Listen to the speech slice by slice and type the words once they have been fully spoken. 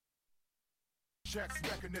Hi,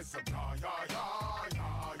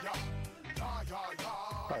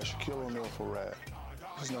 Shaquille O'Neal for Rad.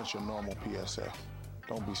 This is not your normal PSA.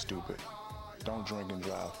 Don't be stupid. Don't drink and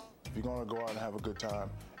drive. If you're gonna go out and have a good time,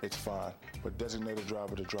 it's fine. But designate a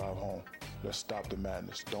driver to drive home. Let's stop the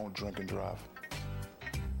madness. Don't drink and drive.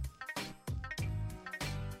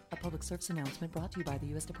 A public service announcement brought to you by the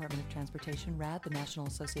U.S. Department of Transportation, RAD, the National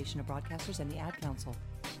Association of Broadcasters, and the Ad Council.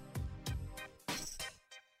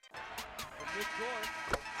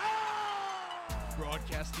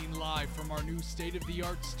 Broadcasting live from our new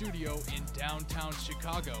state-of-the-art studio in downtown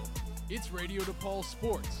Chicago, it's Radio DePaul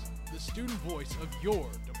Sports, the student voice of your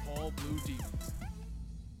DePaul Blue Demons.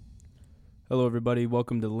 Hello, everybody.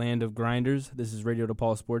 Welcome to Land of Grinders. This is Radio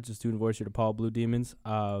DePaul Sports, the student voice of your DePaul Blue Demons.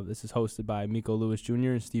 This is hosted by Miko Lewis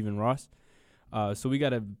Jr. and Stephen Ross. So we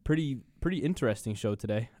got a pretty interesting show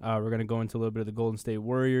today. We're going to go into a little bit of the Golden State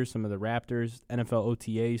Warriors, some of the Raptors. NFL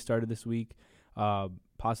OTA started this week,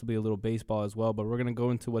 possibly a little baseball as well. But we're going to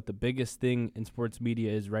go into what the biggest thing in sports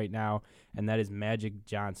media is right now, and that is Magic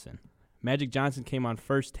Johnson. Magic Johnson came on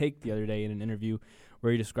First Take the other day in an interview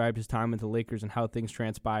where he described his time with the Lakers and how things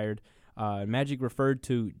transpired. Magic referred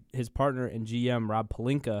to his partner and GM, Rob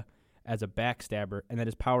Pelinka, as a backstabber, and that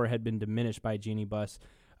his power had been diminished by Jeanie Buss.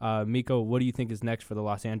 Miko, what do you think is next for the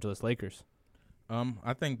Los Angeles Lakers?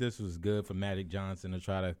 I think this was good for Magic Johnson to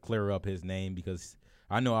try to clear up his name, because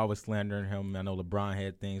I know I was slandering him. I know LeBron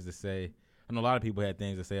had things to say. I know a lot of people had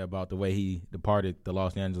things to say about the way he departed the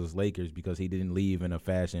Los Angeles Lakers, because he didn't leave in a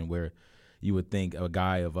fashion where you would think a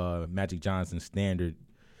guy of Magic Johnson's standard,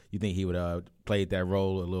 you think he would have played that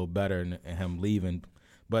role a little better in him leaving.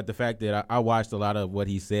 But the fact that I watched a lot of what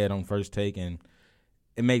he said on First Take, and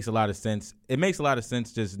it makes a lot of sense. It makes a lot of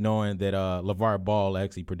sense just knowing that LeVar Ball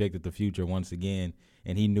actually predicted the future once again,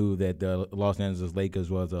 and he knew that the Los Angeles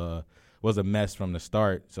Lakers was a mess from the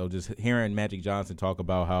start. So just hearing Magic Johnson talk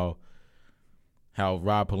about how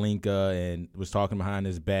Rob Pelinka and was talking behind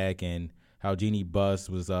his back, and how Jeanie Buss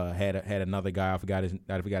was had another guy. I forgot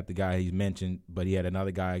the guy he mentioned, but he had another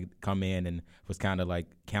guy come in and was kind of like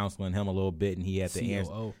counseling him a little bit, and he had to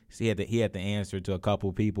answer. He had to answer to a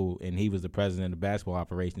couple people, and he was the president of the basketball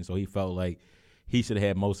operation, so he felt like he should have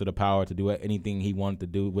had most of the power to do anything he wanted to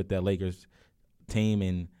do with that Lakers team.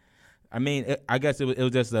 And I mean, I guess it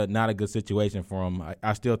was just not a good situation for him.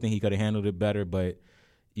 I still think he could have handled it better, but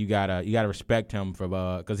you gotta respect him for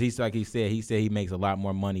because he's like he said he makes a lot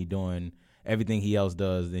more money doing everything he else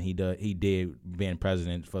does than he did being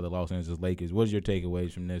president for the Los Angeles Lakers. What's your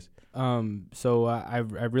takeaways from this? So I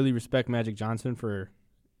really respect Magic Johnson for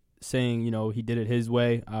saying, he did it his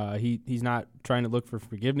way. He's not trying to look for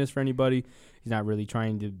forgiveness for anybody. He's not really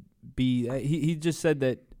trying to be. He just said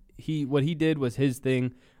that what he did was his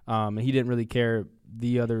thing, and he didn't really care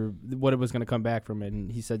what it was going to come back from it.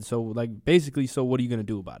 And he said, so what are you going to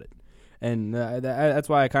do about it? And that's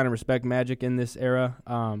why I kind of respect Magic in this era.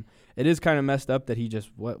 It is kind of messed up that he just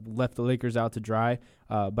left the Lakers out to dry,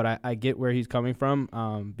 but I get where he's coming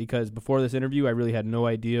from, because before this interview, I really had no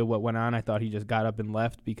idea what went on. I thought he just got up and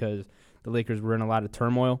left because the Lakers were in a lot of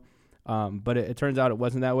turmoil, but it turns out it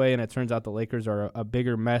wasn't that way, and it turns out the Lakers are a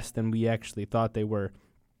bigger mess than we actually thought they were.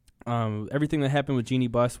 Everything that happened with Jeanie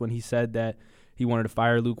Buss when he said that he wanted to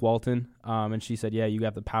fire Luke Walton, and she said, yeah, you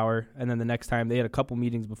have the power. And then the next time, they had a couple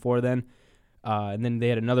meetings before then, and then they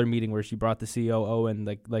had another meeting where she brought the COO in,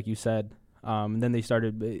 like you said. And then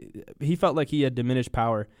he felt like he had diminished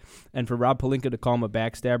power. And for Rob Pelinka to call him a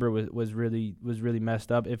backstabber was really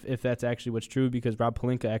messed up, if that's actually what's true, because Rob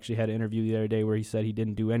Pelinka actually had an interview the other day where he said he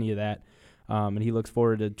didn't do any of that, and he looks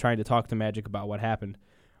forward to trying to talk to Magic about what happened.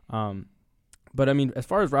 But, I mean, as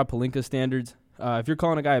far as Rob Pelinka's standards, if you're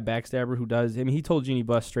calling a guy a backstabber who does, I mean, he told Jeanie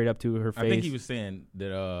Buss straight up to her face. I think he was saying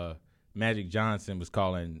that Magic Johnson was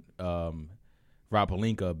calling Rob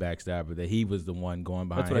Pelinka a backstabber, that he was the one going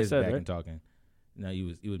behind his back, right? And talking. No, he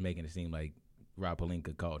was making it seem like Rob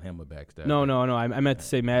Pelinka called him a backstabber. No. I meant to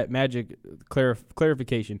say Magic,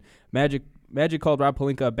 clarification. Magic called Rob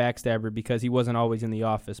Pelinka a backstabber because he wasn't always in the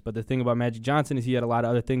office. But the thing about Magic Johnson is he had a lot of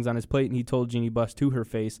other things on his plate, and he told Jeanie Buss to her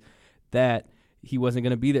face that he wasn't going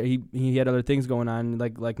to be there. He had other things going on.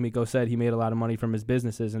 Like Miko said, he made a lot of money from his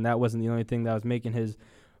businesses, and that wasn't the only thing that was making his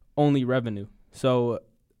only revenue. So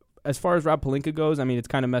as far as Rob Pelinka goes, I mean, it's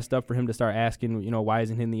kind of messed up for him to start asking, why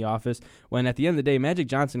isn't he in the office? When at the end of the day, Magic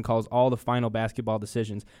Johnson calls all the final basketball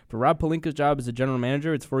decisions. For Rob Pelinka's job as a general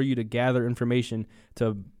manager, it's for you to gather information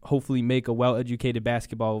to hopefully make a well-educated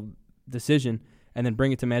basketball decision and then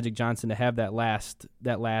bring it to Magic Johnson to have that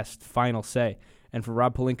last final say. And for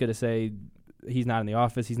Rob Pelinka to say he's not in the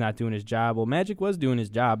office, he's not doing his job. Well, Magic was doing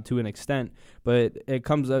his job to an extent, but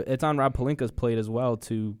it's on Rob Pelinka's plate as well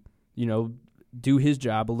to, do his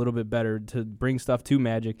job a little bit better to bring stuff to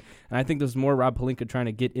Magic. And I think this is more Rob Pelinka trying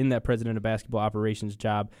to get in that president of basketball operations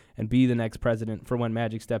job and be the next president for when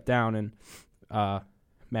Magic stepped down. And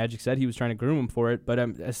Magic said he was trying to groom him for it. But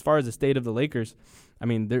as far as the state of the Lakers, I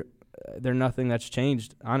mean, they're nothing that's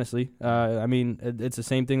changed, honestly. I mean, it's the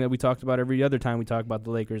same thing that we talked about every other time we talk about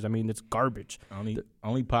the Lakers. I mean, it's garbage.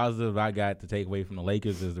 Only positive I got to take away from the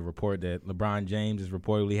Lakers is the report that LeBron James is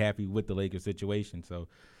reportedly happy with the Lakers situation. So,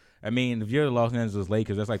 I mean, if you're the Los Angeles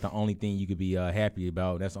Lakers, that's like the only thing you could be happy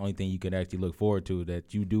about. That's the only thing you could actually look forward to,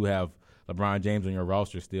 that you do have LeBron James on your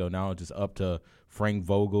roster still. Now it's just up to Frank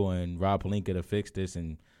Vogel and Rob Pelinka to fix this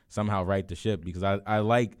and somehow right the ship, because I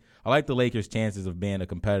like the Lakers' chances of being a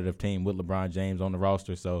competitive team with LeBron James on the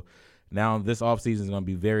roster. So now this offseason is going to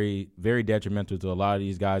be very, very detrimental to a lot of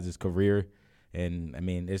these guys' career. And, I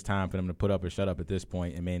mean, it's time for them to put up or shut up at this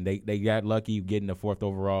point. I mean, they got lucky getting the 4th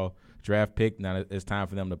overall draft pick. Now it's time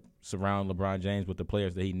for them to surround LeBron James with the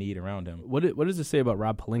players that he need around him. What does it say about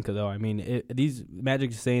Rob Pelinka, though? I mean, these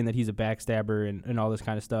Magic is saying that he's a backstabber and all this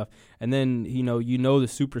kind of stuff. And then, you know the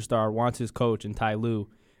superstar wants his coach in Ty Lue.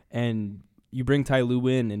 And you bring Ty Lue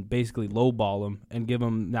in and basically lowball him and give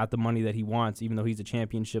him not the money that he wants, even though he's a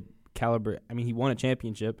championship caliber. I mean, he won a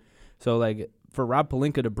championship. So, like, for Rob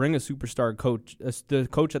Pelinka to bring a superstar coach, the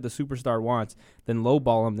coach that the superstar wants, then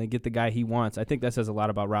lowball him, then get the guy he wants, I think that says a lot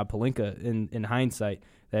about Rob Pelinka in hindsight,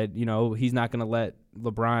 that, you know, he's not going to let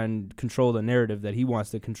LeBron control the narrative, that he wants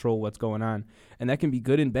to control what's going on. And that can be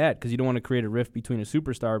good and bad, because you don't want to create a rift between a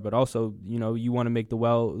superstar, but also, you know, you want to make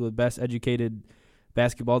the best educated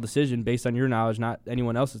basketball decision based on your knowledge, not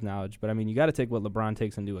anyone else's knowledge. But, I mean, you got to take what LeBron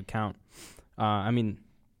takes into account. I mean,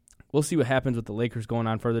 we'll see what happens with the Lakers going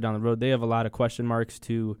on further down the road. They have a lot of question marks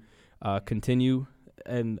to continue,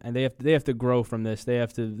 and they have to grow from this. They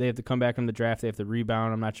have to come back from the draft. They have to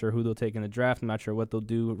rebound. I'm not sure who they'll take in the draft. I'm not sure what they'll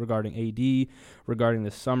do regarding AD, regarding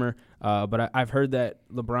this summer. But I've heard that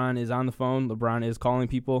LeBron is on the phone. LeBron is calling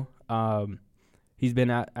people. He's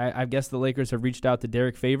been at, I guess the Lakers have reached out to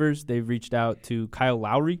Derek Favors. They've reached out to Kyle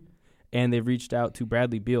Lowry, and they've reached out to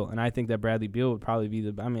Bradley Beal. And I think that Bradley Beal would probably be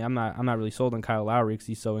I'm not really sold on Kyle Lowry because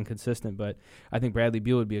he's so inconsistent, but I think Bradley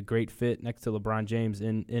Beal would be a great fit next to LeBron James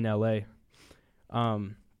in LA.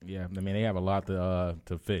 Yeah, I mean, they have a lot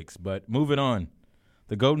to fix. But moving on,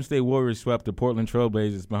 the Golden State Warriors swept the Portland Trail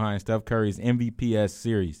Blazers behind Steph Curry's MVPs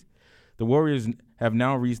series. The Warriors have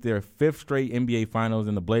now reached their 5th straight NBA Finals,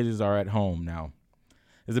 and the Blazers are at home now.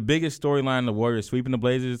 Is the biggest storyline the Warriors sweeping the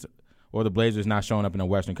Blazers, or the Blazers not showing up in the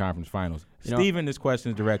Western Conference Finals? Steven, this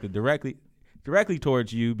question is directly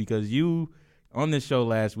towards you, because you, on this show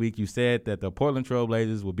last week, you said that the Portland Trail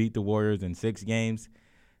Blazers will beat the Warriors in 6 games.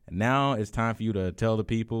 And now it's time for you to tell the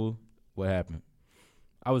people what happened.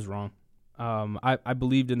 I was wrong. I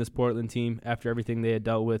believed in this Portland team after everything they had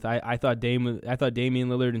dealt with. I thought Damian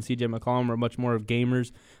Lillard and CJ McCollum were much more of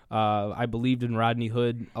gamers. I believed in Rodney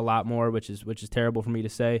Hood a lot more, which is terrible for me to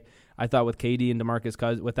say. I thought without KD and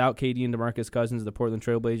DeMarcus Cousins, the Portland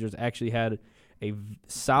Trail Blazers actually had a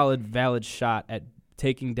solid, valid shot at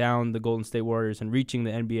taking down the Golden State Warriors and reaching the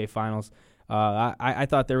NBA Finals. I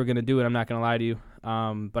thought they were going to do it. I'm not going to lie to you.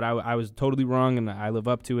 But I was totally wrong, and I live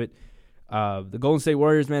up to it. The Golden State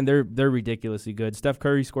Warriors, man, they're ridiculously good. Steph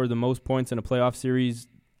Curry scored the most points in a playoff series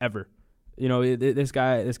ever. You know, this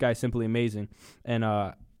guy is simply amazing. And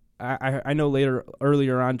I know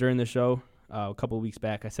earlier on during the show, a couple of weeks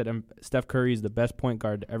back, I said Steph Curry is the best point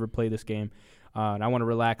guard to ever play this game. And I want to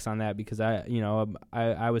relax on that because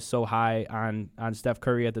I was so high on Steph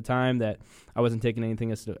Curry at the time that I wasn't taking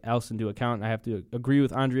anything else into account. And I have to agree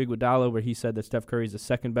with Andre Iguodala where he said that Steph Curry is the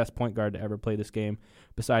second best point guard to ever play this game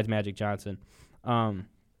besides Magic Johnson.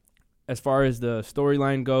 As far as the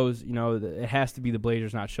storyline goes, you know, it has to be the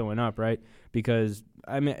Blazers not showing up, right? Because,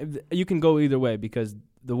 I mean, you can go either way because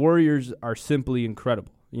the Warriors are simply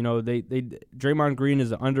incredible. You know, Draymond Green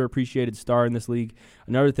is an underappreciated star in this league.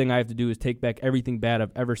 Another thing I have to do is take back everything bad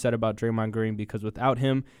I've ever said about Draymond Green because without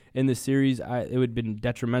him in this series, it would have been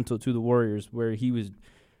detrimental to the Warriors where he was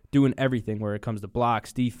doing everything where it comes to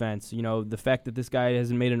blocks, defense. You know, the fact that this guy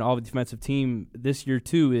hasn't made an all-defensive team this year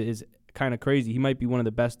too is kind of crazy. He might be one of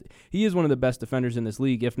the best. He is one of the best defenders in this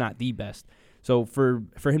league, if not the best. So for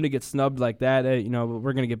him to get snubbed like that, you know,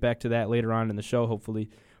 we're going to get back to that later on in the show hopefully.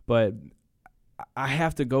 But I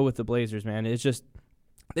have to go with the Blazers, man. It's just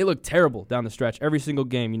they look terrible down the stretch every single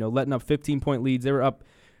game. You know, letting up 15-point leads. They were up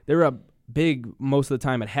big most of the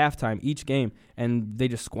time at halftime each game, and they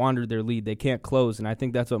just squandered their lead. They can't close, and I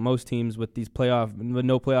think that's what most teams with no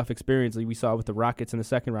playoff experience, like we saw with the Rockets in the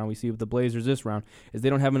second round, we see with the Blazers this round, is they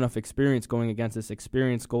don't have enough experience going against this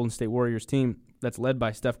experienced Golden State Warriors team that's led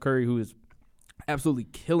by Steph Curry, who is absolutely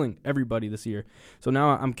killing everybody this year. So now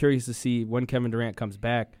I'm curious to see when Kevin Durant comes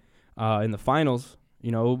back in the finals.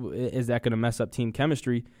 Is that going to mess up team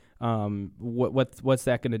chemistry? What's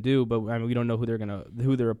that going to do? But I mean, we don't know who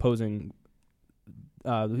they're opposing,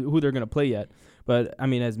 who they're going to play yet. But I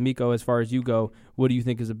mean, as Miko, as far as you go, what do you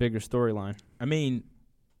think is a bigger storyline? I mean,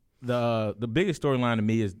 the biggest storyline to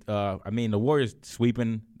me is, the Warriors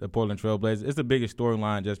sweeping the Portland Trail Blazers. It's the biggest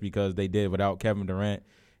storyline just because they did without Kevin Durant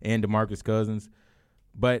and DeMarcus Cousins.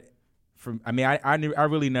 But I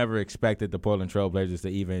really never expected the Portland Trail Blazers to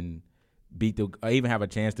even even have a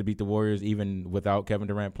chance to beat the Warriors, even without Kevin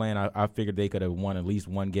Durant playing. I figured they could have won at least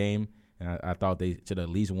one game, and I thought they should have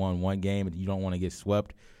at least won one game. You don't want to get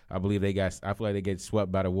swept. I feel like they get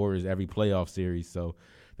swept by the Warriors every playoff series. So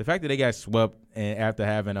the fact that they got swept and after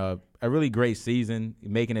having a really great season,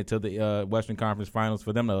 making it to the Western Conference Finals,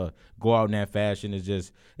 for them to go out in that fashion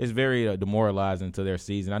it's very demoralizing to their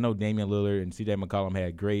season. I know Damian Lillard and C.J. McCollum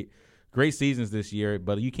had great seasons this year,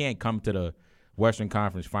 but you can't come to the Western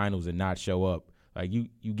Conference Finals and not show up. Like you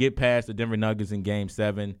get past the Denver Nuggets in Game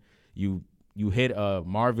 7, you hit a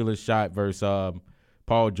marvelous shot versus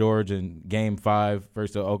Paul George in Game 5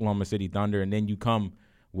 versus the Oklahoma City Thunder, and then you come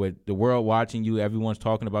with the world watching you, everyone's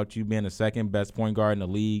talking about you being the second best point guard in the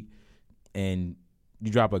league, and you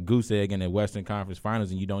drop a goose egg in the Western Conference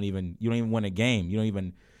Finals and you don't even win a game. You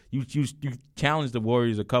challenged the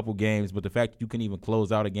Warriors a couple games, but the fact that you couldn't even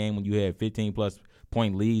close out a game when you had 15+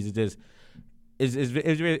 point leads, it's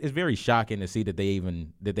very shocking to see that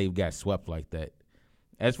they got swept like that.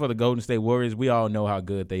 As for the Golden State Warriors, we all know how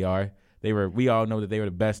good they are. We all know that they were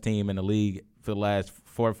the best team in the league for the last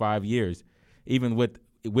 4 or 5 years. Even with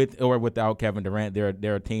or without Kevin Durant,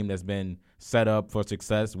 they're a team that's been set up for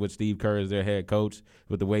success with Steve Kerr as their head coach,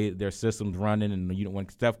 with the way their system's running. And when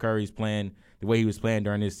Steph Curry's playing the way he was playing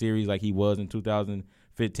during this series, like he was in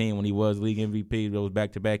 2015 when he was league MVP those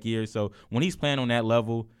back-to-back years. So when he's playing on that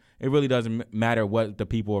level, it really doesn't matter what the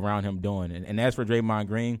people around him doing. And as for Draymond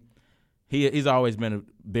Green, he's always been an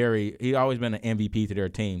MVP to their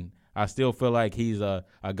team. I still feel like he's a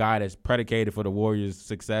guy that's predicated for the Warriors'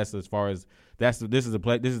 success as far as this is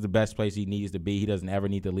the best place he needs to be. He doesn't ever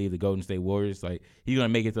need to leave the Golden State Warriors. Like, he's gonna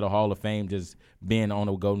make it to the Hall of Fame just being on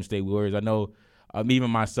the Golden State Warriors. I know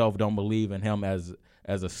even myself don't believe in him as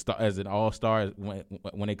an all-star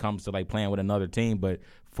when it comes to like playing with another team, but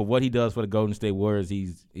for what he does for the Golden State Warriors,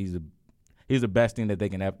 he's the best thing that they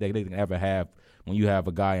can ever have. When you have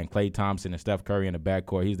a guy in Klay Thompson and Steph Curry in the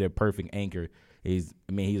backcourt, he's their perfect anchor. He's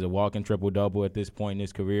a walking triple-double at this point in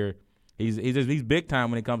his career. He's big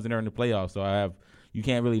time when it comes to during the playoffs. So you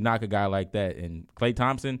can't really knock a guy like that. And Klay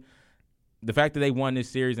Thompson, the fact that they won this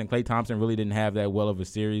series and Klay Thompson really didn't have that well of a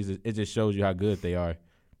series, it just shows you how good they are.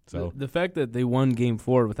 So the fact that they won Game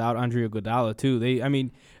 4 without Andre Iguodala too,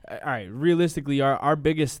 all right, realistically, our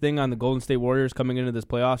biggest thing on the Golden State Warriors coming into this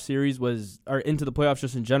playoff series into the playoffs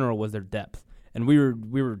just in general was their depth. And we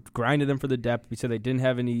were grinding them for the depth. We said they didn't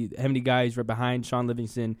have any guys right behind Sean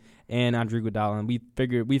Livingston and Andre Iguodala, and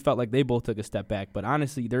we felt like they both took a step back. But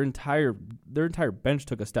honestly, their entire bench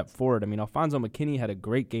took a step forward. I mean, Alfonso McKinney had a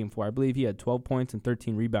great Game 4. I believe he had 12 points and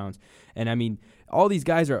 13 rebounds. And I mean, all these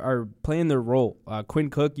guys are playing their role. Quinn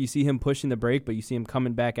Cook, you see him pushing the break, but you see him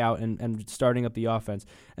coming back out and starting up the offense.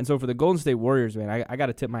 And so for the Golden State Warriors, man, I got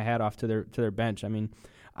to tip my hat off to their bench. I mean,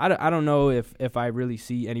 I don't know if I really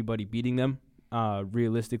see anybody beating them.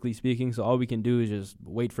 Realistically speaking, so all we can do is just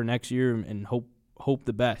wait for next year and hope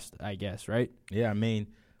the best, I guess, right? Yeah, I mean,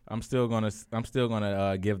 I'm still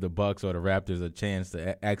gonna give the Bucks or the Raptors a chance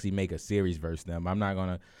to actually make a series versus them.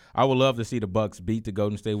 I would love to see the Bucks beat the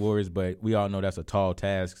Golden State Warriors, but we all know that's a tall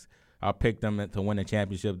task. I'll pick them to win the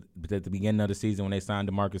championship at the beginning of the season when they signed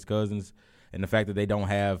DeMarcus Cousins, and the fact that they don't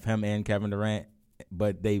have him and Kevin Durant,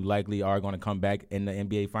 but they likely are going to come back in the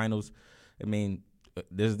NBA Finals. I mean,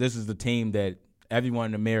 this is the team that everyone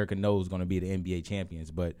in America knows is going to be the NBA champions.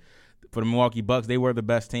 But for the Milwaukee Bucks, they were the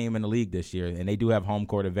best team in the league this year, and they do have home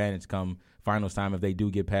court advantage come finals time if they do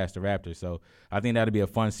get past the Raptors. So I think that'll be a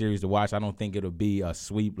fun series to watch. I don't think it'll be a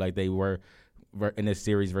sweep like they were in this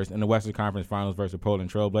series in the Western Conference Finals versus Portland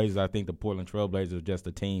Trail Blazers. I think the Portland Trail Blazers are just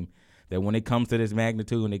a team that when it comes to this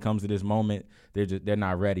magnitude, when it comes to this moment, they're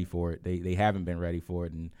not ready for it. They haven't been ready for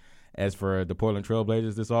it. And as for the Portland Trail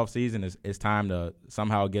Blazers this offseason, it's time to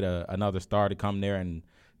somehow get another star to come there and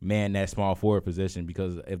man that small forward position,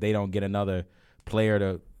 because if they don't get another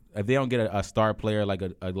player if they don't get a star player like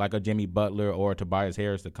a Jimmy Butler or Tobias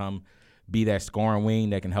Harris to come be that scoring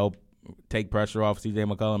wing that can help take pressure off C.J.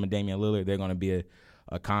 McCollum and Damian Lillard, they're going to be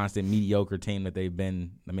a constant mediocre team that they've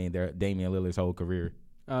been. I mean, they're Damian Lillard's whole career.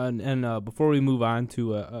 And before we move on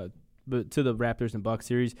to to the Raptors and Bucks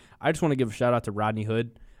series, I just want to give a shout out to Rodney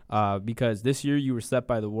Hood because this year you were swept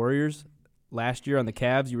by the Warriors. Last year on the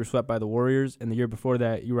Cavs, you were swept by the Warriors, and the year before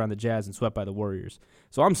that, you were on the Jazz and swept by the Warriors.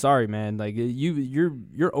 So I'm sorry, man. Like you're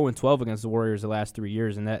 0-12 against the Warriors the last 3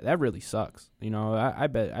 years, and that really sucks. I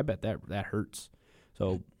bet that hurts.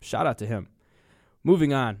 So shout out to him.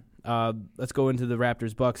 Moving on, let's go into the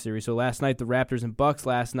Raptors-Bucks series. So last night, the Raptors and Bucks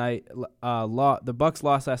the Bucks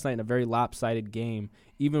lost last night in a very lopsided game,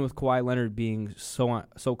 even with Kawhi Leonard being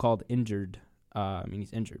so-called injured.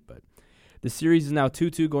 He's injured, but the series is now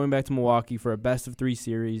 2-2 going back to Milwaukee for a best-of-3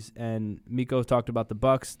 series, and Miko talked about the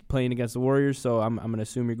Bucks playing against the Warriors, so I'm going to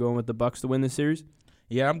assume you're going with the Bucks to win this series?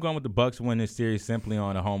 Yeah, I'm going with the Bucks to win this series simply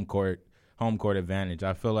on a home court advantage.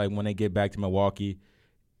 I feel like when they get back to Milwaukee,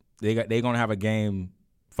 they're going to have a game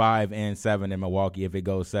 5 and 7 in Milwaukee if it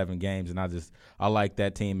goes 7 games, and I like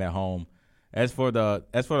that team at home. As for the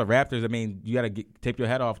Raptors, I mean, you got to tip your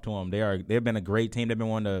hat off to them. They've been a great team. They've been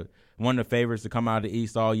one of the favorites to come out of the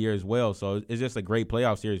East all year as well. So it's just a great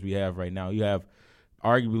playoff series we have right now. You have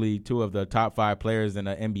arguably 2 of the top 5 players in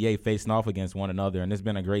the NBA facing off against one another, and it's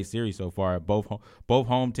been a great series so far. Both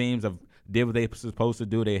home teams have did what they were supposed to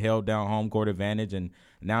do. They held down home court advantage, and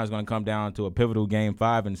now it's going to come down to a pivotal game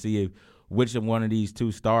 5 and see which of one of these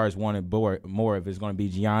 2 stars wanted more, if it's going to be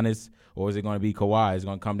Giannis or is it going to be Kawhi. It's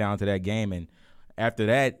going to come down to that game, and after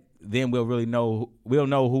that, then we'll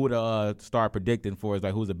know who to start predicting for is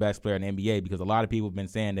like who's the best player in the NBA, because a lot of people have been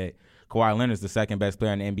saying that Kawhi Leonard's the second best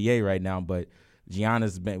player in the NBA right now, but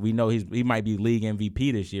Giannis, we know he might be league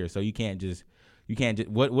MVP this year, so you can't just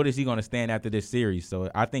what is he going to stand after this series?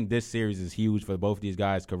 So I think this series is huge for both of these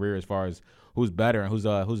guys' career as far as who's better and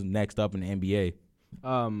who's next up in the NBA.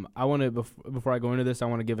 I want to before I go into this, I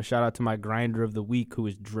want to give a shout out to my grinder of the week, who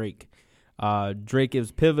is Drake. Drake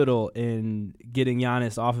is pivotal in getting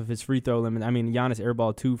Giannis off of his free throw limit. I mean, Giannis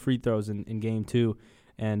airballed 2 free throws in game 2.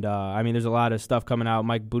 And, there's a lot of stuff coming out.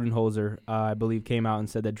 Mike Budenholzer, I believe, came out and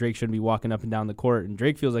said that Drake shouldn't be walking up and down the court. And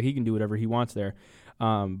Drake feels like he can do whatever he wants there.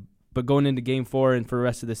 But going into game 4 and for the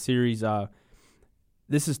rest of the series,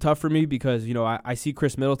 this is tough for me because, I see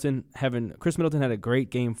Chris Middleton had a great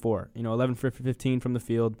game 4. 11 for 15 from the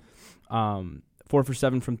field, 4 for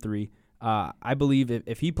 7 from 3. I believe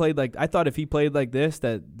if he played like this,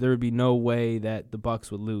 that there would be no way that the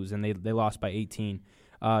Bucks would lose, and they lost by 18.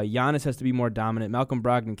 Giannis has to be more dominant. Malcolm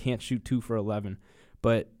Brogdon can't shoot 2 for 11,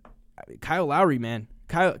 but Kyle Lowry, man,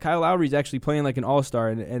 Kyle Lowry is actually playing like an all-star,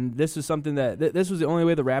 and this is something that this was the only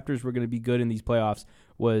way the Raptors were going to be good in these playoffs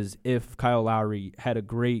was if Kyle Lowry had a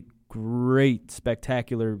great,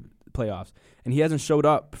 spectacular playoffs. And he hasn't showed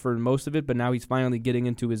up for most of it, but now he's finally getting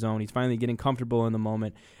into his own. He's finally getting comfortable in the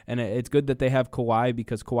moment. And it's good that they have Kawhi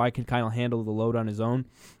because Kawhi can kind of handle the load on his own,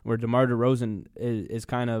 where DeMar DeRozan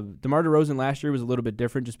DeMar DeRozan last year was a little bit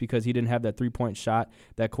different just because he didn't have that three-point shot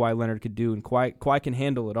that Kawhi Leonard could do. And Kawhi can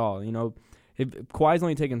handle it all. If Kawhi's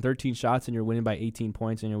only taking 13 shots and you're winning by 18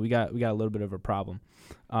 points, we got a little bit of a problem.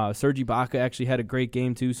 Serge Ibaka actually had a great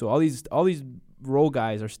game too. So all these role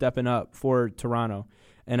guys are stepping up for Toronto.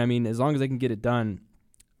 And, as long as they can get it done,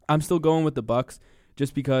 I'm still going with the Bucks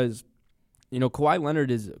just because, Kawhi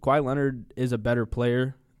Leonard is a better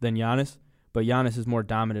player than Giannis, but Giannis is more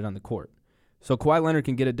dominant on the court. So Kawhi Leonard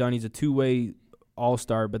can get it done. He's a two-way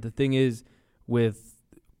all-star. But the thing is with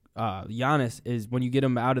Giannis is when you get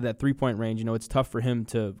him out of that three-point range, it's tough for him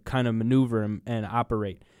to kind of maneuver him and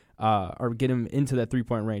operate. Or get him into that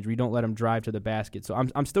three-point range where you don't let him drive to the basket. So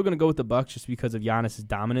I'm still going to go with the Bucks just because of Giannis'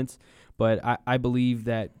 dominance, but I believe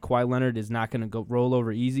that Kawhi Leonard is not going to go roll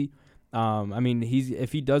over easy.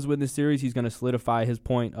 If he does win this series, he's going to solidify his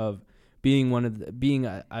point of being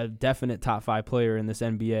a definite top 5 player in this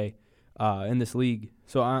NBA, in this league.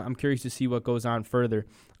 So I'm curious to see what goes on further.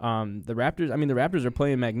 The Raptors are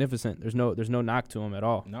playing magnificent. There's no knock to them at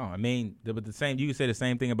all. No, but the same. You can say the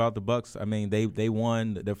same thing about the Bucks. They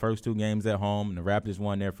won the first 2 games at home, and the Raptors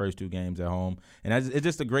won their first 2 games at home, and it's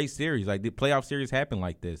just a great series. Like the playoff series happen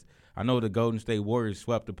like this. I know the Golden State Warriors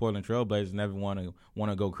swept the Portland Trail Blazers. Never want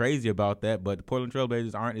to go crazy about that, but the Portland Trail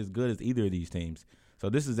Blazers aren't as good as either of these teams. So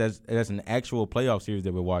this is as an actual playoff series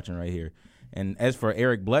that we're watching right here. And as for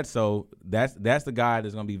Eric Bledsoe, that's the guy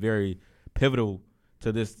that's going to be very pivotal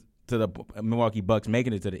to the Milwaukee Bucks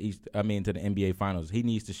making it to the to the NBA Finals. He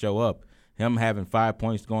needs to show up. Him having 5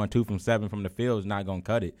 points, going 2 from 7 from the field is not going to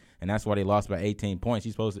cut it, and that's why they lost by 18 points.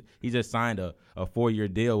 He just signed a 4-year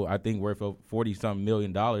deal, I think worth $40-something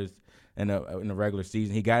million in the regular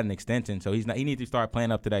season. He got an extension, so he needs to start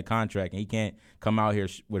playing up to that contract, and he can't come out here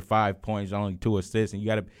with 5 points, only 2 assists, and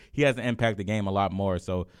he has to impact the game a lot more.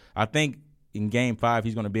 So I think in Game 5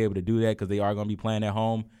 he's going to be able to do that because they are going to be playing at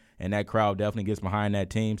home. and that crowd definitely gets behind that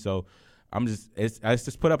team. So it's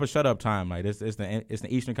just put up a shut up time. Like it's the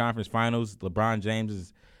Eastern Conference Finals. LeBron James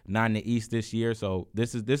is not in the East this year, so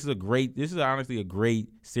this is honestly a great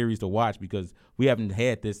series to watch because we haven't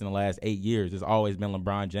had this in the last 8 years. It's always been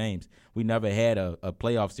LeBron James. We never had a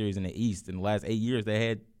playoff series in the East in the last 8 years. They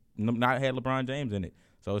had not had LeBron James in it,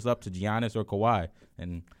 so it's up to Giannis or Kawhi.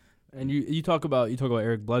 And you talk about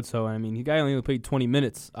Eric Bledsoe. I mean, the guy only played 20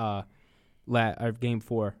 minutes. Game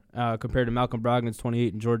 4 compared to Malcolm Brogdon's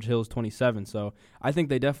 28 and George Hill's 27. So I think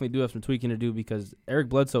they definitely do have some tweaking to do because Eric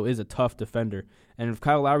Bledsoe is a tough defender. And if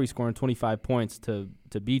Kyle Lowry's scoring 25 points to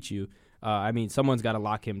beat you, I mean, someone's got to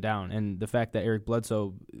lock him down. And the fact that Eric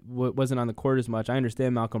Bledsoe wasn't on the court as much, I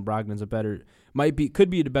understand Malcolm Brogdon's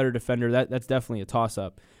could be the better defender. That's definitely a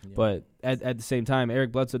toss-up. Yeah. But at the same time,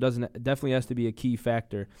 Eric Bledsoe definitely has to be a key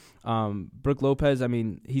factor. Brook Lopez, I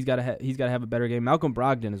mean, he's got to have a better game. Malcolm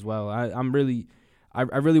Brogdon as well. I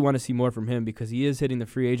really want to see more from him because he is hitting the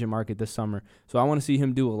free agent market this summer. So I want to see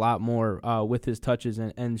him do a lot more with his touches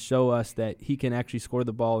and show us that he can actually score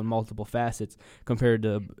the ball in multiple facets compared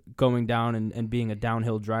to going down and being a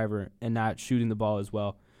downhill driver and not shooting the ball as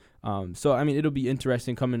well. So, I mean, it'll be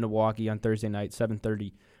interesting coming to Milwaukee on Thursday night,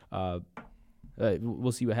 7:30.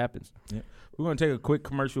 We'll see what happens. Yeah. We're going to take a quick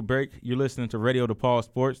commercial break. You're listening to Radio DePaul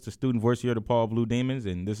Sports, the student voice of your DePaul Blue Demons,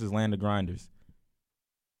 and this is Land of Grinders.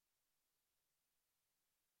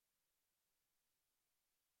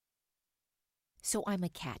 So I'm a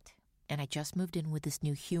cat, and I just moved in with this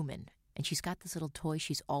new human, and she's got this little toy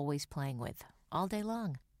she's always playing with, all day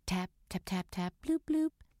long. Tap, tap, tap, tap, bloop, bloop.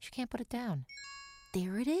 She can't put it down.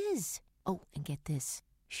 There it is. Oh, and get this.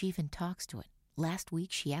 She even talks to it. Last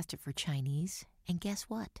week, she asked it for Chinese, and guess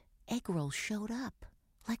what? Egg rolls showed up.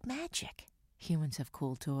 Like magic. Humans have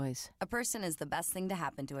cool toys. A person is the best thing to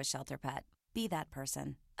happen to a shelter pet. Be that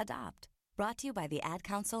person. Adopt. Brought to you by the Ad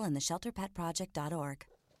Council and the ShelterPetProject.org.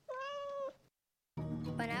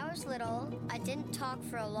 When I was little, I didn't talk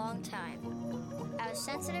for a long time. I was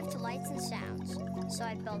sensitive to lights and sounds, so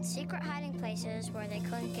I built secret hiding places where they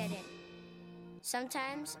couldn't get in.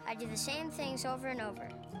 Sometimes I do the same things over and over,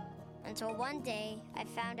 until one day I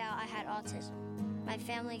found out I had autism. My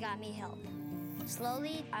family got me help.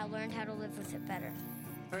 Slowly, I learned how to live with it better.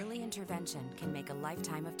 Early intervention can make a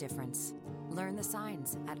lifetime of difference. Learn the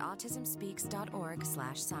signs at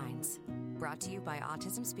autismspeaks.org/signs. Brought to you by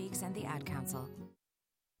Autism Speaks and the Ad Council.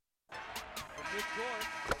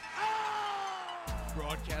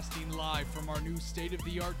 Broadcasting live from our new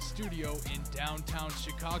state-of-the-art studio in downtown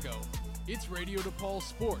Chicago, it's Radio DePaul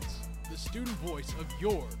Sports, the student voice of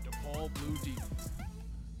your DePaul Blue Demons.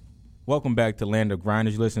 Welcome back to Land of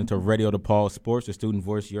Grinders. You're listening to Radio DePaul Sports, the student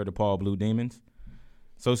voice of your DePaul Blue Demons.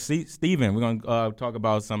 So, Steven, we're going to talk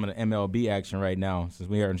about some of the MLB action right now. Since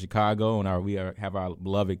we are in Chicago and we have our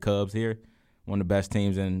beloved Cubs here, one of the best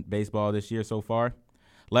teams in baseball this year so far.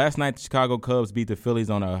 Last night, the Chicago Cubs beat the Phillies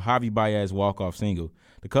on a Javi Baez walk-off single.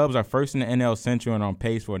 The Cubs are first in the NL Central and on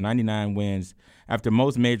pace for 99 wins after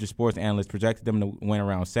most major sports analysts projected them to win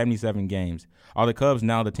around 77 games. Are the Cubs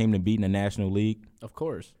now the team to beat in the National League? Of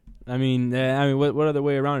course. I mean, what other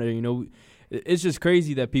way around it? You know, it's just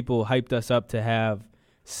crazy that people hyped us up to have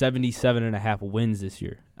 77.5 wins this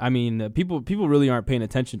year. I mean, people really aren't paying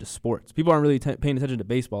attention to sports. People aren't really paying attention to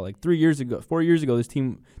baseball. Like 4 years ago, this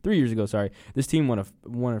team won a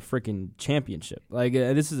freaking championship. Like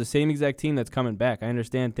this is the same exact team that's coming back. I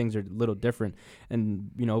understand things are a little different, and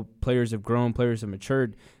you know, players have grown, players have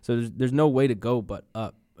matured. So there's no way to go but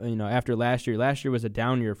up. You know, after last year was a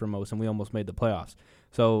down year for most, and we almost made the playoffs.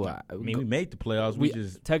 So I mean, we made the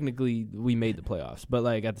playoffs. Technically we made the playoffs, but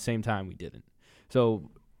like at the same time we didn't. So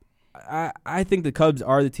I think the Cubs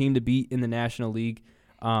are the team to beat in the National League.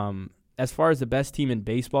 As far as the best team in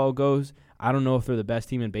baseball goes, I don't know if they're the best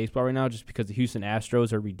team in baseball right now just because the Houston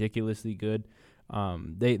Astros are ridiculously good.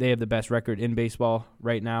 They have the best record in baseball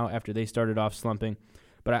right now after they started off slumping.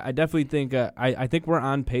 But I definitely think I think we're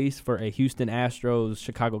on pace for a Houston Astros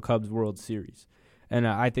Chicago Cubs World Series. And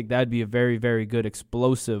I think that'd be a very, very good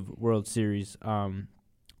explosive World Series.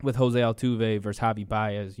 With Jose Altuve versus Javi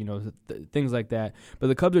Baez, you know, things like that. But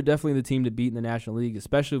the Cubs are definitely the team to beat in the National League,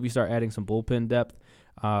 especially if we start adding some bullpen depth.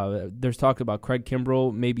 There's talk about Craig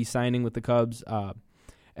Kimbrell maybe signing with the Cubs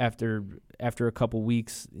after a couple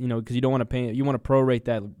weeks, you know, because you don't want to pay. You want to prorate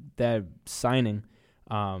that signing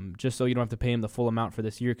just so you don't have to pay him the full amount for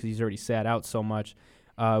this year because he's already sat out so much.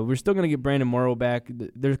 We're still going to get Brandon Morrow back.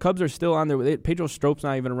 The Cubs are still on there. Pedro Strope's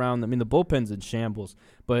not even around. I mean, the bullpen's in shambles,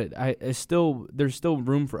 but there's still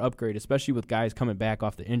room for upgrade, especially with guys coming back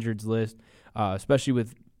off the injured list, especially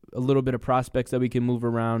with a little bit of prospects that we can move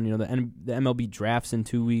around. You know, the MLB drafts in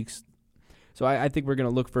 2 weeks. So I think we're going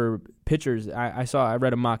to look for pitchers. I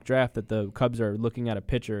read a mock draft that the Cubs are looking at a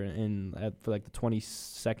pitcher for like the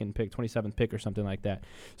 27th pick or something like that.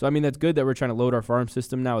 So, I mean, that's good that we're trying to load our farm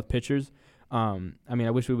system now with pitchers. I mean,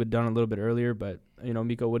 I wish we would have done it a little bit earlier, but,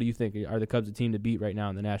 Miko, what do you think? Are the Cubs a team to beat right now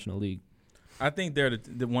in the National League? I think they're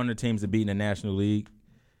one of the teams to beat in the National League.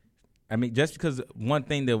 I mean, just because one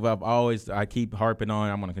thing that I keep harping on,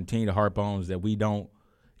 I'm going to continue to harp on, is that we don't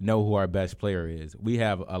know who our best player is. We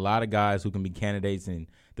have a lot of guys who can be candidates, and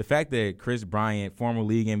the fact that Chris Bryant, former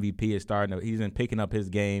league MVP, he's been picking up his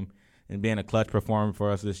game and being a clutch performer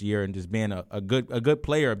for us this year, and just being a good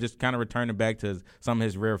player, just kind of returning back to some of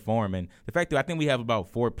his rare form. And the fact that I think we have about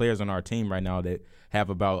 4 players on our team right now that have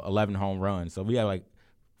about 11 home runs. So we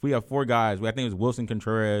have 4 guys. I think it was Wilson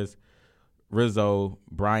Contreras, Rizzo,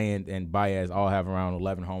 Bryant, and Baez all have around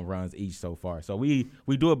 11 home runs each so far. So we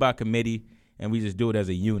do it by committee, and we just do it as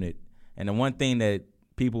a unit. And the one thing that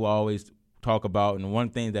people always talk about, and the one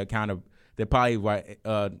thing that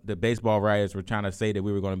the baseball writers were trying to say that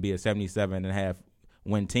we were going to be a 77.5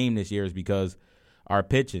 win team this year, is because our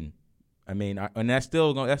pitching. I mean, and that's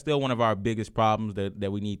still one of our biggest problems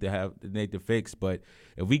that we need to fix. But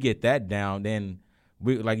if we get that down, then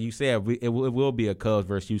like you said, it will be a Cubs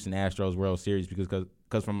versus Houston Astros World Series,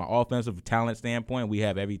 because from an offensive talent standpoint, we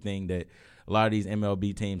have everything that a lot of these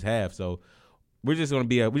MLB teams have. So we're just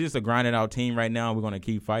a grinding out team right now. We're going to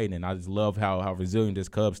keep fighting, and I just love how resilient this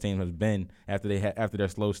Cubs team has been after their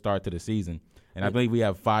slow start to the season. And I believe we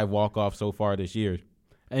have 5 walk-offs so far this year.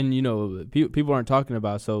 And people aren't talking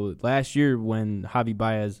about, so last year when Javi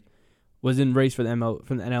Baez was in race for the NL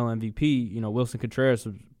MVP, Wilson Contreras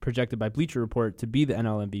was projected by Bleacher Report to be the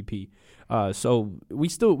NL MVP. So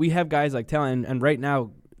we have guys like talent, and right now,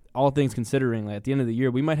 all things considering, like at the end of the year,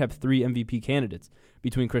 we might have 3 MVP candidates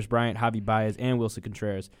between Chris Bryant, Javi Baez, and Wilson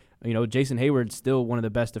Contreras. Jason Hayward's still one of the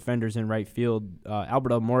best defenders in right field.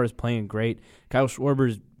 Albert Almora is playing great. Kyle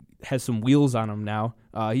Schwarber has some wheels on him now.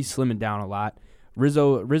 He's slimming down a lot.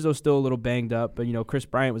 Rizzo's still a little banged up, but Chris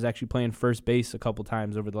Bryant was actually playing first base a couple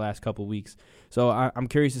times over the last couple weeks. So I'm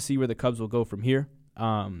curious to see where the Cubs will go from here.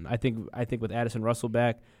 I think with Addison Russell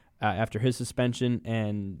back after his suspension,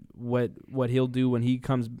 and what he'll do when he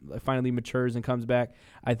finally matures and comes back,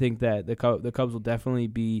 I think that the Cubs will definitely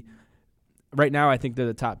be. Right now, I think they're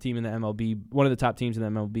the top team in the MLB, one of the top teams in the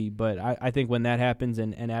MLB. But I think when that happens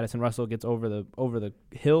and Addison Russell gets over the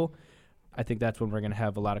hill, I think that's when we're going to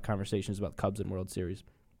have a lot of conversations about the Cubs and World Series.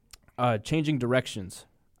 Changing directions,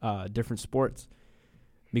 different sports.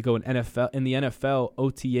 Miko, in the NFL,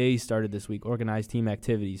 OTA started this week, organized team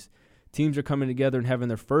activities. Teams are coming together and having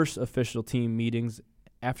their first official team meetings.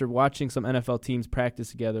 After watching some NFL teams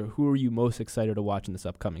practice together, who are you most excited to watch in this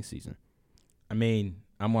upcoming season? I mean,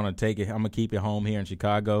 I'm going to keep it home here in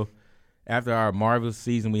Chicago. After our marvelous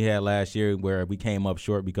season we had last year, where we came up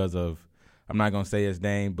short because of, I'm not going to say his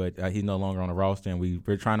name, but he's no longer on the roster, and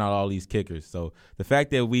we're trying out all these kickers. So the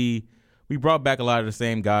fact that we brought back a lot of the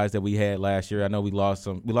same guys that we had last year. I know we lost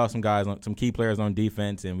some guys, some key players on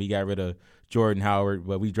defense, and we got rid of Jordan Howard,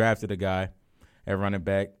 but we drafted a guy at running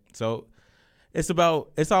back. So it's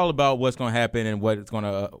all about what's going to happen and what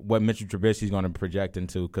Mitchell Trubisky's going to project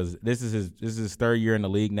into, because this is his 3rd year in the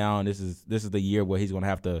league now, and this is the year where he's going to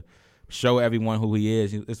have to show everyone who he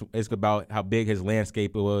is. It's about how big his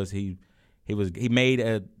landscape was. He made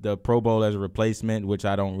the Pro Bowl as a replacement, which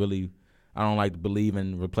I don't like to believe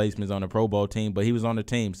in replacements on the Pro Bowl team, but he was on the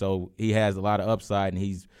team, so he has a lot of upside, and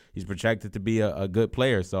he's projected to be a good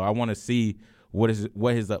player. So I want to see what he's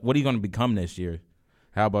going to become this year.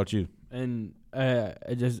 How about you? And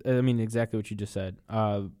exactly what you just said.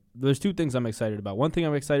 There's 2 things I'm excited about. One thing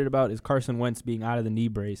I'm excited about is Carson Wentz being out of the knee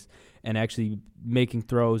brace and actually making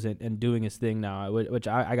throws and doing his thing now, which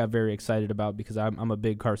I got very excited about because I'm a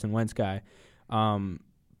big Carson Wentz guy.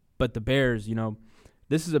 But the Bears,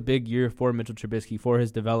 this is a big year for Mitchell Trubisky, for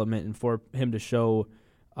his development, and for him to show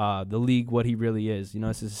the league what he really is.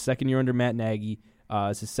 This is his 2nd year under Matt Nagy.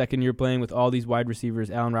 It's his 2nd year playing with all these wide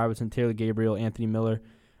receivers, Allen Robinson, Taylor Gabriel, Anthony Miller.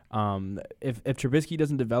 If Trubisky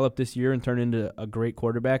doesn't develop this year and turn into a great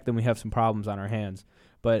quarterback, then we have some problems on our hands.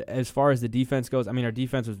 But as far as the defense goes, I mean, our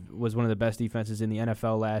defense was one of the best defenses in the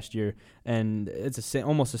NFL last year, and it's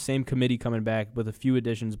almost the same committee coming back with a few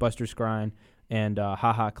additions, Buster Skrine and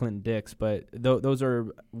Clinton Dix. But those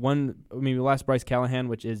are we lost Bryce Callahan,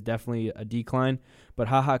 which is definitely a decline. But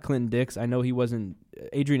Clinton Dix, I know he wasn't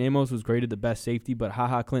 – Adrian Amos was graded the best safety, but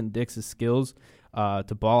Clinton Dix's skills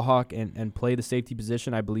to ball hawk and play the safety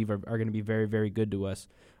position, I believe, are going to be very, very good to us.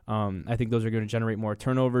 I think those are going to generate more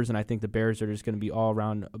turnovers, and I think the Bears are just going to be all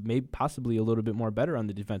around, maybe possibly a little bit more better on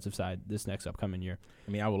the defensive side this next upcoming year.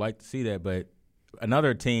 I mean, I would like to see that, but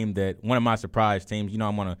another team that one of my surprise teams.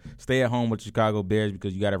 I'm going to stay at home with the Chicago Bears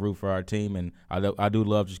because you got to root for our team, and I do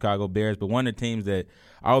love the Chicago Bears. But one of the teams that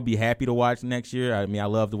I would be happy to watch next year. I mean, I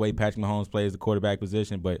love the way Patrick Mahomes plays the quarterback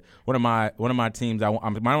position. But one of my teams,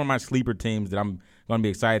 one of my sleeper teams that I'm going to be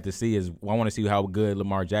excited to see is I want to see how good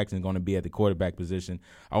Lamar Jackson is going to be at the quarterback position.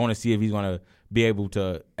 I want to see if he's going to be able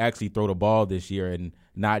to actually throw the ball this year and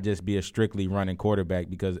not just be a strictly running quarterback,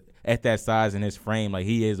 because at that size and his frame, like,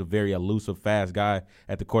 he is a very elusive, fast guy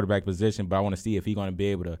at the quarterback position. But I want to see if he's going to be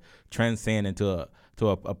able to transcend into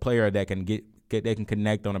a player that can they can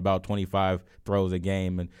connect on about 25 throws a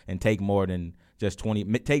game and take more than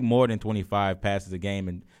 25 passes a game,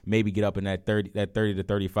 and maybe get up in that 30 to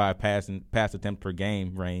 35 pass attempt per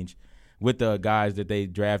game range with the guys that they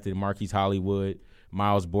drafted, Marquise Hollywood,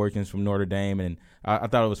 Miles Boykins from Notre Dame. And I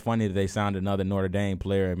thought it was funny that they signed another Notre Dame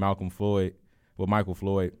player, Michael Floyd.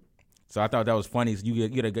 So I thought that was funny. So you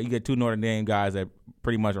get two Notre Dame guys that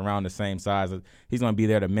pretty much around the same size. He's going to be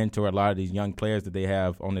there to mentor a lot of these young players that they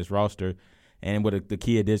have on this roster. And with the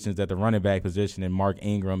key additions at the running back position and Mark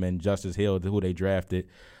Ingram and Justice Hill, who they drafted,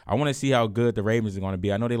 I want to see how good the Ravens are going to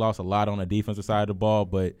be. I know they lost a lot on the defensive side of the ball,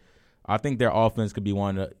 but I think their offense could be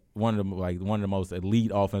one of the most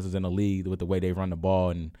elite offenses in the league with the way they run the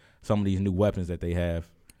ball and some of these new weapons that they have.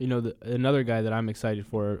 Another guy that I'm excited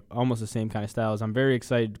for, almost the same kind of style, is I'm very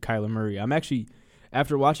excited Kyler Murray. I'm actually,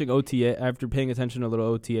 after watching OTA, after paying attention to a little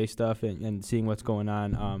OTA stuff and seeing what's going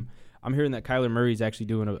on, I'm hearing that Kyler Murray is actually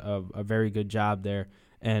doing a very good job there.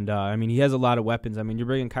 And, I mean, he has a lot of weapons. I mean, you're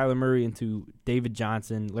bringing Kyler Murray into David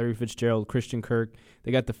Johnson, Larry Fitzgerald, Christian Kirk.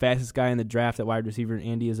 They got the fastest guy in the draft at wide receiver,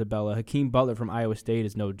 Andy Isabella. Hakeem Butler from Iowa State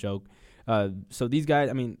is no joke. So these guys,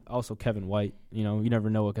 I mean, also Kevin White, you never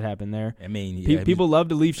know what could happen there. I mean, people love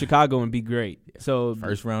to leave Chicago and be great. So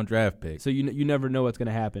first-round draft pick. So you never know what's going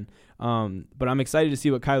to happen. But I'm excited to see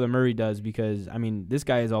what Kyler Murray does because, I mean, this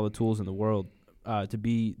guy has all the tools in the world. To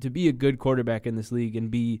be a good quarterback in this league and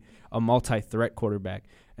be a multi-threat quarterback.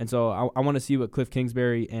 And so I want to see what Cliff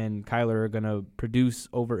Kingsbury and Kyler are going to produce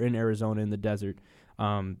over in Arizona in the desert.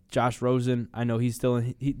 Josh Rosen, I know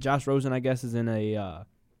Josh Rosen, I guess, is in a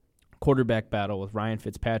quarterback battle with Ryan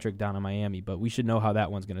Fitzpatrick down in Miami, but we should know how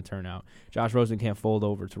that one's going to turn out. Josh Rosen can't fold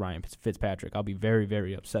over to Ryan Fitzpatrick. I'll be very,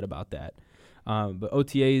 very upset about that. But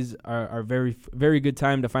OTAs are very, very good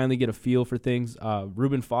time to finally get a feel for things.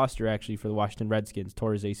 Reuben Foster, actually, for the Washington Redskins,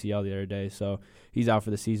 tore his ACL the other day, so he's out for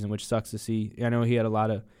the season, which sucks to see. I know he had a lot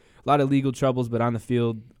of legal troubles, but on the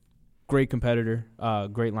field, great competitor,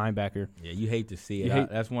 great linebacker. Yeah, you hate to see it.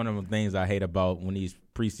 That's one of the things I hate about when these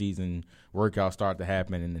preseason workouts start to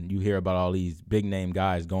happen, and then you hear about all these big-name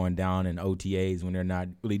guys going down in OTAs when they're not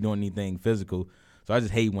really doing anything physical. So I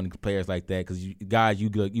just hate when players like that because guys you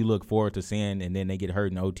look forward to seeing and then they get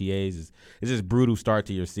hurt in OTAs. It's just brutal start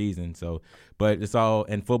to your season. So, but it's all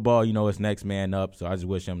in football. It's next man up. So I just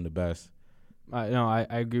wish him the best. I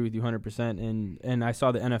agree with you 100%. And I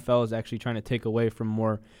saw the NFL is actually trying to take away from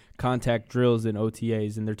more contact drills in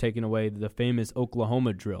OTAs, and they're taking away the famous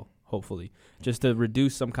Oklahoma drill. Hopefully, just to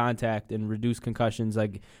reduce some contact and reduce concussions.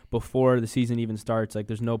 Like before the season even starts, like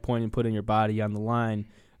there's no point in putting your body on the line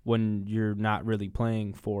when you're not really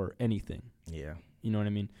playing for anything. Yeah. You know what I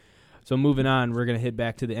mean? So moving on, we're going to hit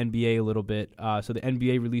back to the NBA a little bit. So the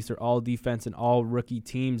NBA released their all-defense and all-rookie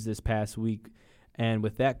teams this past week. And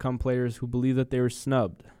with that come players who believe that they were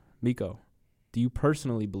snubbed. Miko, do you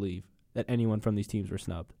personally believe that anyone from these teams were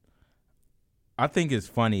snubbed? I think it's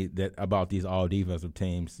funny that about these all-defensive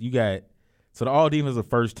teams. So the all-defensive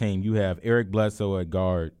first team, you have Eric Bledsoe at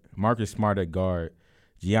guard, Marcus Smart at guard,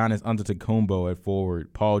 Giannis Antetokounmpo at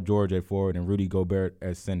forward, Paul George at forward, and Rudy Gobert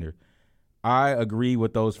at center. I agree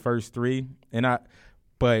with those first three,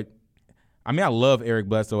 but I love Eric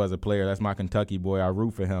Bledsoe as a player. That's my Kentucky boy. I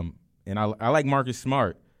root for him, and I like Marcus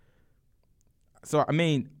Smart. So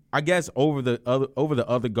I guess over the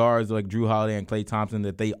other guards like Drew Holiday and Klay Thompson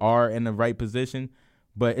that they are in the right position,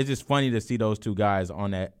 but it's just funny to see those two guys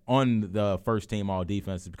on the first team all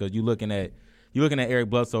defense because you're looking at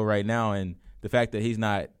Eric Bledsoe right now and the fact that he's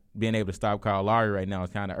not being able to stop Kyle Lowry right now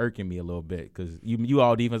is kind of irking me a little bit because you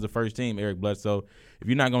all defensive first team, Eric Bledsoe. If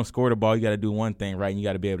you're not going to score the ball, you got to do one thing right, and you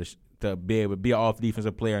got to be able to be an off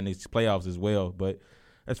defensive player in these playoffs as well. But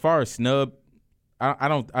as far as snub,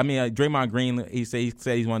 Draymond Green, he said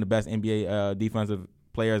he's one of the best NBA defensive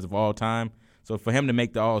players of all time. So for him to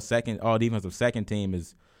make the all defensive second team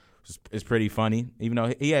is pretty funny. Even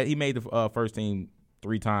though he made the first team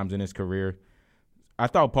 3 times in his career. I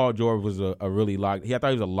thought Paul George was I thought he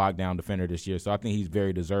was a lockdown defender this year, so I think he's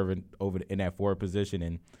very deserving in that forward position.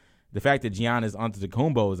 And the fact that Giannis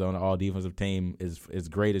Antetokounmpo is on the all defensive team is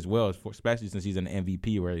great as well, especially since he's in the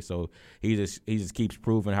MVP race. So he just keeps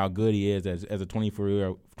proving how good he is as a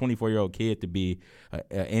 24-year-old kid to be a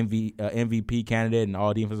MVP candidate and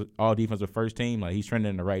all defensive first team. Like, he's trending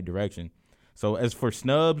in the right direction. So as for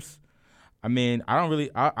snubs, I mean,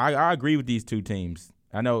 I agree with these two teams.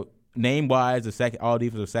 I know name wise, the all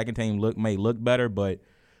defensive second team may look better, but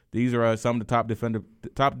these are some of the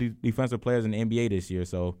top defensive players in the NBA this year.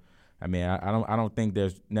 So, I mean, I don't think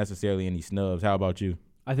there's necessarily any snubs. How about you?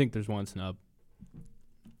 I think there's one snub,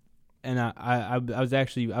 and I was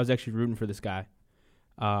actually rooting for this guy,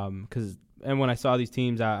 because when I saw these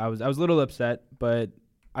teams, I was a little upset, but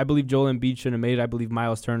I believe Joel Embiid should have made it. I believe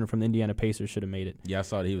Miles Turner from the Indiana Pacers should have made it. Yeah, I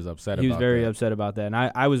saw that he was upset about that. He was very upset about that. And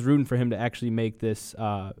I was rooting for him to actually make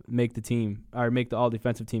the team, or make the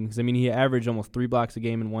all-defensive team, because, I mean, he averaged almost 3 blocks a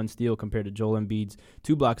game and 1 steal compared to Joel Embiid's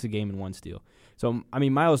 2 blocks a game and 1 steal. So, I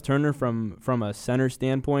mean, Miles Turner from a center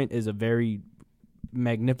standpoint is a very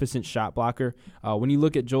magnificent shot blocker. When you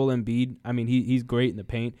look at Joel Embiid, I mean, he's great in the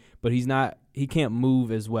paint, but he can't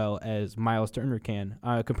move as well as Miles Turner can.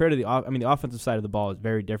 Compared to the offensive side of the ball is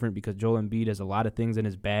very different, because Joel Embiid has a lot of things in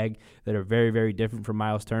his bag that are very, very different from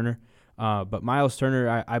Miles Turner. But Miles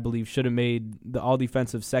Turner, I believe, should have made the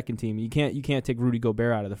all-defensive second team. You can't take Rudy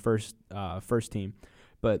Gobert out of the first team,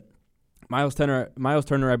 but Miles Turner,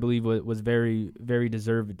 I believe, was very, very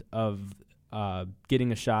deserved of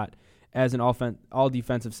getting a shot as an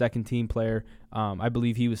all-defensive second-team player. I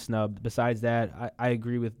believe he was snubbed. Besides that, I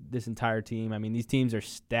agree with this entire team. I mean, these teams are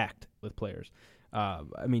stacked with players.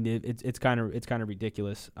 I mean, it's kind of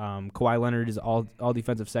ridiculous. Kawhi Leonard is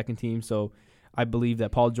all-defensive second team, so I believe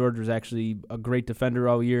that Paul George was actually a great defender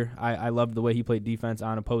all year. I loved the way he played defense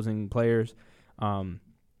on opposing players.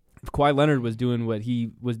 If Kawhi Leonard was doing what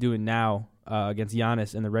he was doing now against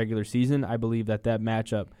Giannis in the regular season, I believe that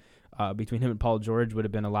matchup between him and Paul George would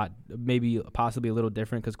have been possibly a little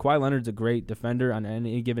different, because Kawhi Leonard's a great defender on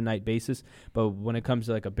any given night basis, but when it comes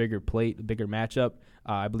to like a bigger matchup,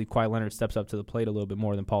 I believe Kawhi Leonard steps up to the plate a little bit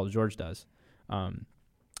more than Paul George does.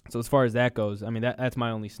 So as far as that goes, I mean, that's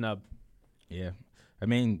my only snub. Yeah. I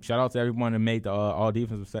mean, shout out to everyone that made the all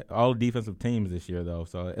defensive teams this year, though.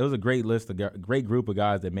 So it was a great great group of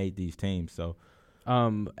guys that made these teams. So,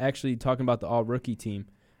 actually, talking about the all rookie team,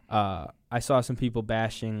 I saw some people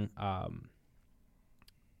bashing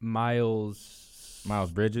Miles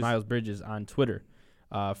Bridges on Twitter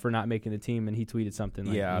for not making the team, and he tweeted something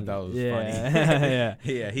like, I thought it was funny.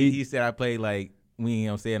 Yeah, he said I played like we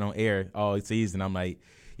ain't say it on air all season. I'm like,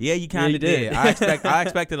 yeah, you kind of did. I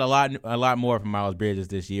expected a lot more from Miles Bridges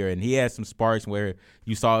this year, and he had some sparks where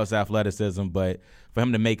you saw his athleticism, but for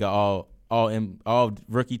him to make an all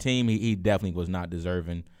rookie team, he definitely was not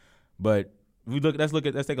deserving. But let's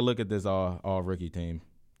take a look at this all rookie team.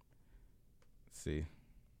 Let's see.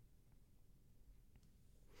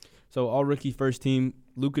 So all rookie first team: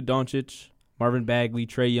 Luka Doncic, Marvin Bagley,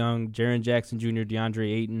 Trae Young, Jaren Jackson Jr.,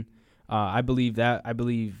 DeAndre Ayton. I believe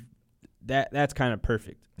that's kind of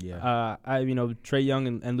perfect. Yeah. Trae Young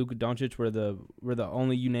and Luka Doncic were the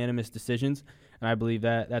only unanimous decisions, and I believe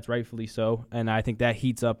that's rightfully so. And I think that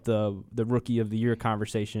heats up the rookie of the year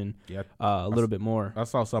conversation a little bit more. I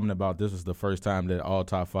saw something about this was the first time that all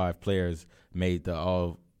top 5 players made the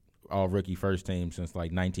all rookie first team since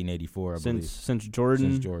like 1984. I believe. Since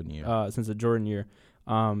Jordan. Since Jordan year. Since the Jordan year.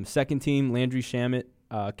 Second team: Landry Shamet,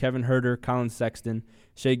 Kevin Huerter, Colin Sexton,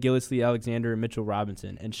 Shai Gilgeous-Alexander, and Mitchell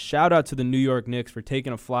Robinson. And shout out to the New York Knicks for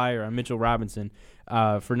taking a flyer on Mitchell Robinson.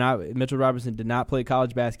 Mitchell Robinson did not play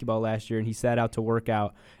college basketball last year, and he sat out to work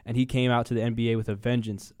out, and he came out to the NBA with a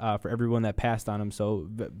vengeance for everyone that passed on him. So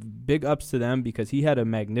big ups to them, because he had a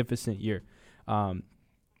magnificent year.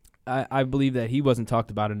 I believe that he wasn't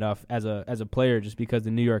talked about enough as a player, just because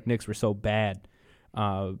the New York Knicks were so bad.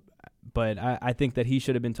 But I think that he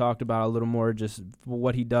should have been talked about a little more, just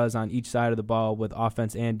what he does on each side of the ball with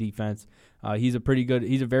offense and defense. He's a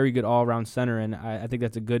very good all-around center, and I think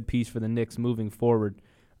that's a good piece for the Knicks moving forward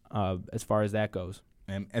as far as that goes.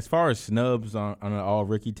 And as far as snubs on all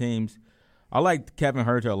rookie teams, I liked Kevin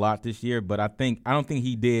Huerter a lot this year, but I don't think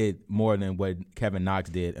he did more than what Kevin Knox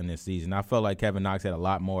did in this season. I felt like Kevin Knox had a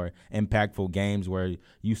lot more impactful games where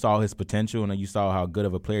you saw his potential and you saw how good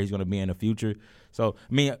of a player he's going to be in the future. So,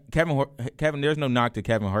 I mean, Kevin, there's no knock to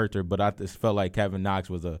Kevin Huerter, but I just felt like Kevin Knox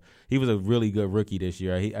was a really good rookie this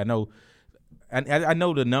year. I know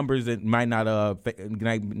the numbers that might not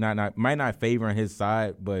favor on his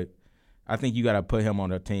side, but I think you got to put him on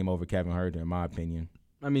the team over Kevin Huerter, in my opinion.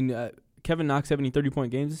 I mean, Kevin Knox having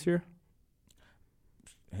 30-point games this year?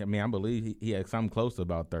 I mean, I believe he had something close to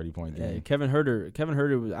about 30-point game. Yeah, Kevin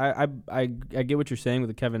Huerter was, I get what you're saying with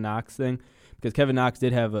the Kevin Knox thing, because Kevin Knox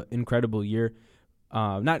did have an incredible year.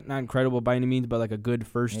 Not incredible by any means, but like a good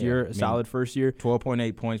first year, a solid first year.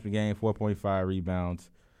 12.8 points per game, 4.5 rebounds,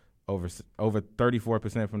 over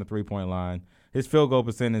 34% from the 3-point line. His field goal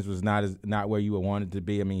percentage was not where you would want it to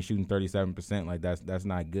be. I mean, shooting 37%, like that's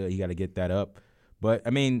not good. He got to get that up. But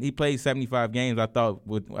I mean, he played 75 games. I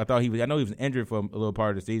know he was injured for a little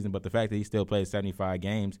part of the season, but the fact that he still played 75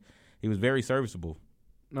 games, he was very serviceable.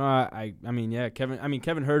 No, I mean, yeah, Kevin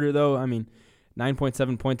Huerter though, I mean,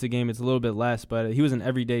 9.7 points a game, it's a little bit less, but he was an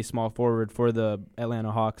everyday small forward for the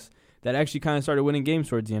Atlanta Hawks that actually kind of started winning games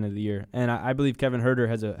towards the end of the year. And I believe Kevin Huerter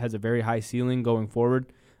has a very high ceiling going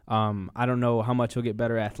forward. I don't know how much he'll get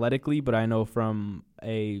better athletically, but I know from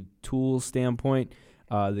a tools standpoint,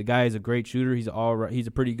 the guy is a great shooter. He's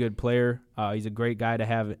a pretty good player. He's a great guy to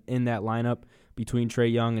have in that lineup between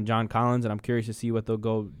Trae Young and John Collins, and I'm curious to see what they'll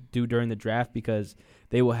go do during the draft, because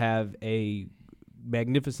they will have a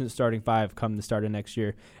magnificent starting five come the start of next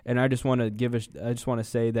year. And I just want to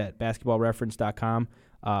say that basketballreference.com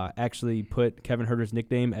actually put Kevin Huerter's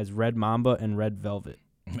nickname as Red Mamba and Red Velvet.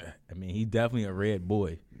 I mean, he's definitely a red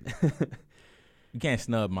boy. You can't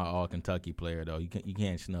snub my all-Kentucky player, though. You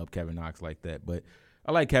can't snub Kevin Knox like that. But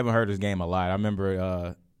I like Kevin Huerter's game a lot. I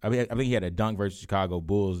remember I think he had a dunk versus Chicago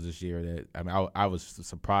Bulls this year that I was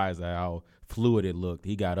surprised at how fluid it looked.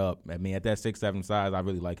 He got up. I mean, at that 6'7" size, I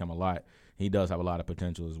really like him a lot. He does have a lot of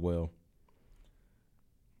potential as well.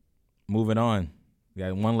 Moving on. We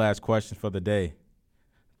got one last question for the day.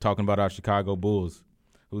 Talking about our Chicago Bulls,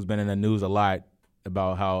 who's been in the news a lot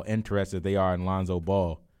about how interested they are in Lonzo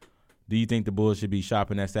Ball. Do you think the Bulls should be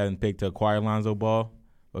shopping that 7th pick to acquire Lonzo Ball?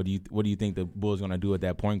 Or what do you think the Bulls are going to do at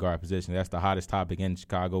that point guard position? That's the hottest topic in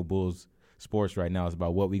Chicago Bulls sports right now. It's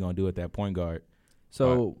about what we're going to do at that point guard.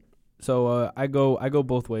 So I go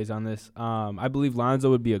both ways on this. I believe Lonzo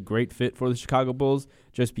would be a great fit for the Chicago Bulls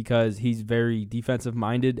just because he's very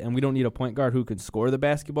defensive-minded, and we don't need a point guard who can score the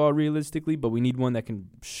basketball realistically, but we need one that can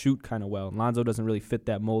shoot kind of well. And Lonzo doesn't really fit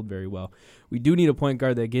that mold very well. We do need a point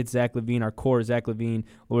guard that gets Zach LaVine, our core, Zach LaVine,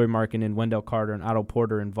 Lauri Markkanen, Wendell Carter, and Otto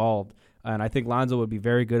Porter involved. And I think Lonzo would be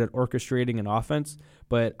very good at orchestrating an offense.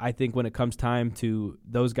 But I think when it comes time to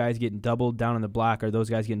those guys getting doubled down on the block or those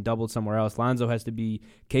guys getting doubled somewhere else, Lonzo has to be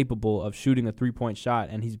capable of shooting a three-point shot,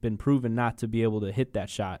 and he's been proven not to be able to hit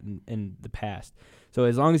that shot in the past. So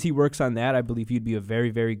as long as he works on that, I believe he'd be a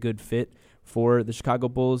very, very good fit for the Chicago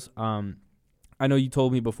Bulls. I know you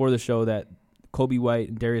told me before the show that Kobe White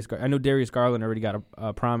and I know Darius Garland already got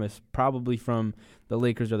a promise, probably from the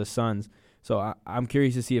Lakers or the Suns. So I'm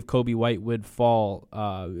curious to see if Kobe White would fall,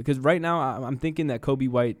 because right now I'm thinking that Kobe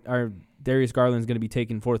White or Darius Garland is going to be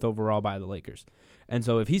taken 4th overall by the Lakers. And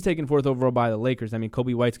so if he's taken 4th overall by the Lakers, I mean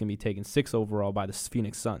Kobe White's going to be taken 6th overall by the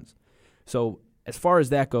Phoenix Suns. So as far as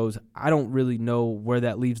that goes, I don't really know where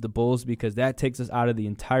that leaves the Bulls, because that takes us out of the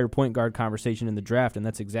entire point guard conversation in the draft, and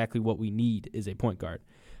that's exactly what we need is a point guard.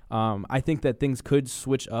 I think that things could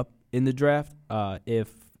switch up in the draft if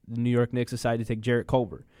the New York Knicks decide to take Jarrett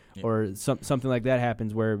Culver. Yeah. Or something like that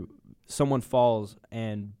happens where someone falls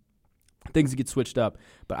and things get switched up.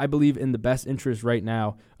 But I believe in the best interest right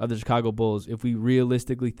now of the Chicago Bulls, if we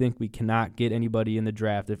realistically think we cannot get anybody in the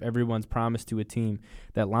draft, if everyone's promised to a team,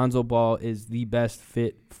 that Lonzo Ball is the best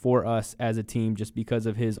fit for us as a team just because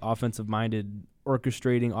of his offensive-minded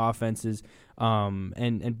orchestrating offenses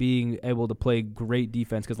and being able to play great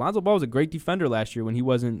defense. Because Lonzo Ball was a great defender last year when he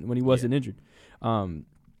wasn't injured.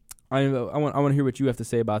 I want to hear what you have to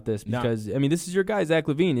say about this, because I mean this is your guy Zach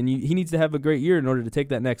LaVine, and he needs to have a great year in order to take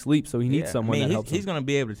that next leap. So he needs someone that helps him. He's going to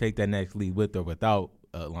be able to take that next leap with or without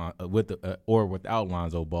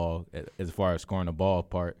Lonzo Ball as far as scoring the ball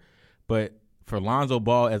part. But for Lonzo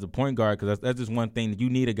Ball as a point guard, because that's just one thing, you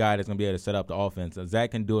need a guy that's going to be able to set up the offense.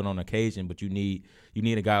 Zach can do it on occasion, but you need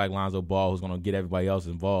a guy like Lonzo Ball who's going to get everybody else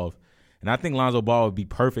involved. And I think Lonzo Ball would be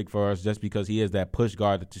perfect for us just because he is that push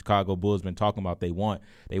guard that the Chicago Bulls have been talking about. They want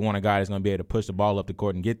a guy that's going to be able to push the ball up the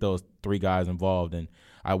court and get those 3 guys involved. And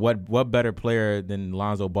what better player than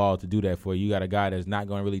Lonzo Ball to do that for you? You got a guy that's not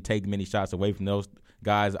going to really take many shots away from those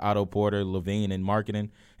guys, Otto Porter, LaVine, and Markkanen,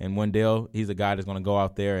 and Wendell. He's a guy that's going to go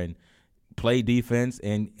out there and play defense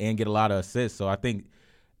and get a lot of assists. So I think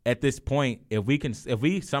at this point, if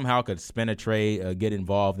we somehow could spin a trade, get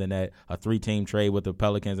involved in that a 3-team trade with the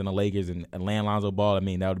Pelicans and the Lakers and land Lonzo Ball, I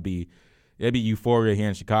mean it'd be euphoria here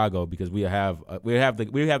in Chicago, because we have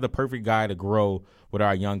the perfect guy to grow with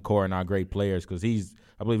our young core and our great players, because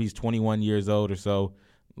I believe he's 21 years old or so.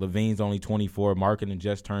 LaVine's only 24. Markkanen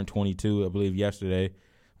just turned 22, I believe, yesterday.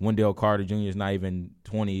 Wendell Carter Jr. is not even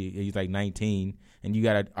 20. He's like 19. And you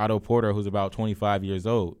got Otto Porter, who's about 25 years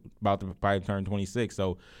old, about to probably turn 26.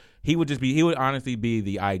 So he would honestly be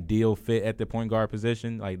the ideal fit at the point guard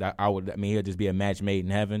position. Like that, he'd just be a match made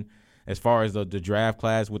in heaven. As far as the draft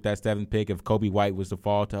class with that 7th pick, if Kobe White was to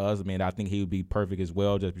fall to us, I think he would be perfect as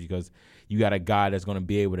well, just because you got a guy that's going to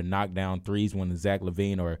be able to knock down threes when Zach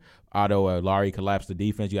LaVine or Otto or Larry collapse the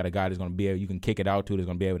defense. You got a guy that's going to be able, you can kick it out to, that's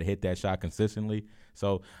going to be able to hit that shot consistently.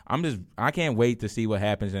 So I can't wait to see what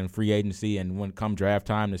happens in free agency and when come draft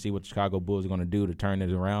time to see what the Chicago Bulls are going to do to turn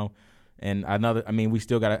it around. And we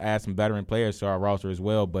still got to add some veteran players to our roster as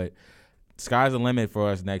well, but sky's the limit for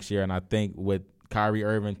us next year. And I think with Kyrie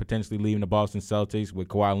Irving potentially leaving the Boston Celtics, with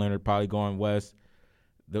Kawhi Leonard probably going west,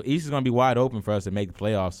 the East is going to be wide open for us to make the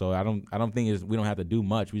playoffs. So I don't think we don't have to do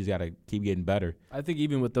much. We just got to keep getting better. I think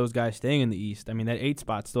even with those guys staying in the East, that 8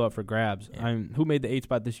 spot's still up for grabs. Yeah. Who made the 8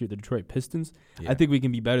 spot this year? The Detroit Pistons. Yeah. I think we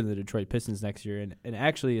can be better than the Detroit Pistons next year. And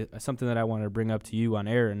actually, something that I wanted to bring up to you on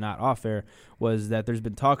air and not off air was that there's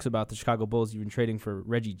been talks about the Chicago Bulls even trading for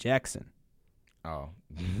Reggie Jackson. Oh,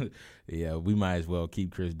 yeah, we might as well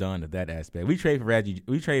keep Chris Dunn at that aspect. We trade for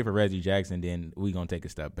Reggie Jackson, then we gonna take a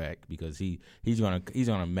step back because he's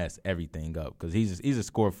gonna mess everything up because he's a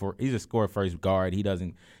score first guard. He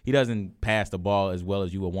doesn't pass the ball as well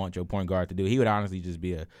as you would want your point guard to do. He would honestly just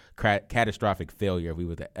be a catastrophic failure if we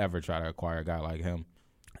were to ever try to acquire a guy like him.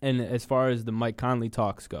 And as far as the Mike Conley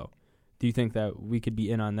talks go, do you think that we could be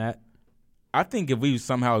in on that? I think if we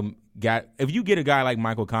somehow if you get a guy like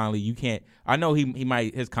Michael Conley, you can't. I know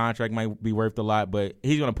his contract might be worth a lot, but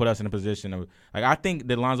he's going to put us in a position of I think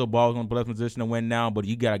that Lonzo Ball is going to put us in a position to win now. But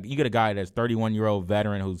you get a guy that's 31-year-old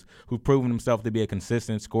veteran who's proven himself to be a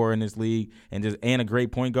consistent scorer in this league and a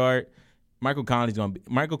great point guard. Michael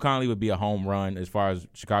Conley would be a home run as far as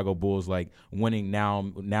Chicago Bulls winning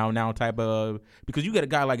now type of, because you get a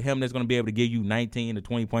guy like him that's going to be able to give you 19 to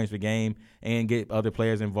 20 points per game and get other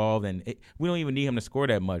players involved, and we don't even need him to score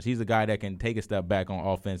that much. He's a guy that can take a step back on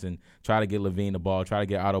offense and try to get LaVine the ball, try to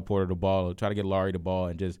get Otto Porter the ball, or try to get Larry the ball,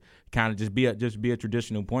 and just kind of be a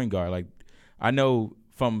traditional point guard. I know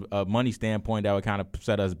from a money standpoint that would kind of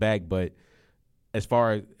set us back, but as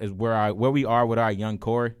far as where we are with our young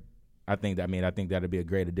core, I think that'd be a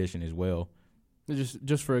great addition as well.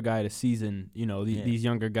 Just for a guy to season, these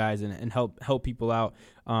younger guys and help people out.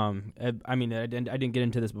 I didn't get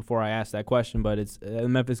into this before I asked that question, but it's the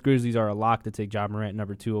Memphis Grizzlies are a lock to take Ja Morant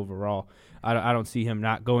number 2 overall. I don't see him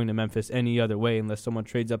not going to Memphis any other way unless someone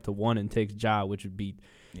trades up to 1 and takes Ja, which would be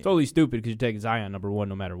totally stupid because you take Zion number 1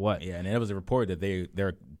 no matter what. Yeah, and it was a report that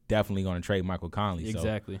they're definitely going to trade Michael Conley.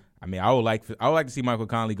 Exactly. So, I would like to see Michael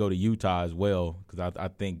Conley go to Utah as well, because I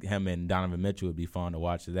think him and Donovan Mitchell would be fun to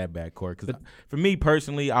watch in that backcourt. Because for me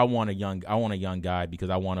personally, I want a young guy because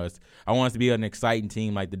I want us to be an exciting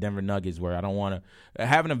team like the Denver Nuggets, where I don't want to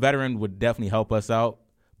having a veteran would definitely help us out,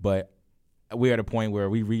 but we're at a point where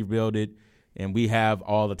we rebuild it and we have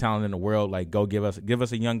all the talent in the world. Go give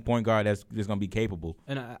us a young point guard that's just going to be capable.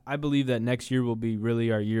 And I believe that next year will be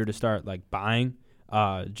really our year to start buying.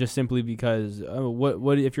 Just simply because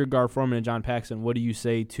what if you're Gar Forman and John Paxson, what do you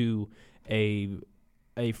say to a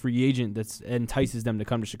free agent that entices them to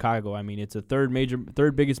come to Chicago? It's a third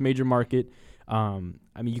biggest major market.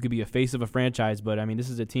 You could be a face of a franchise, but this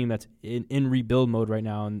is a team that's in rebuild mode right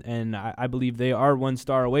now, and I believe they are 1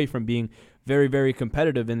 star away from being very, very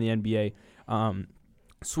competitive in the NBA.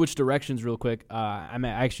 Switch directions real quick. I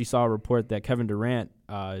actually saw a report that Kevin Durant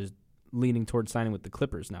is leaning towards signing with the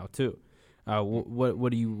Clippers now too.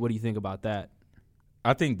 What do you think about that?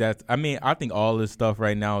 I think all this stuff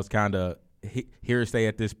right now is kind of hearsay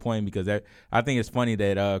at this point, because I think it's funny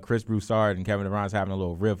that Chris Broussard and Kevin Durant's having a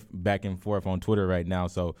little riff back and forth on Twitter right now.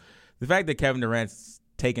 So the fact that Kevin Durant's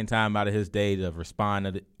taking time out of his day to respond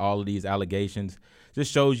to all of these allegations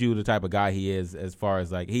just shows you the type of guy he is. As far as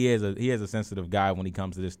he is a sensitive guy when he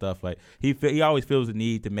comes to this stuff. He always feels the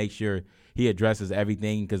need to make sure he addresses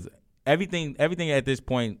everything, because everything at this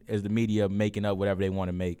point is the media making up whatever they want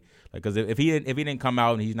to make. Because if he didn't come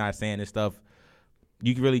out and he's not saying this stuff,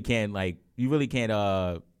 we can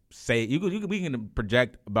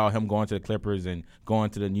project about him going to the Clippers and going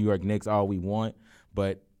to the New York Knicks all we want,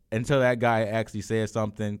 but until that guy actually says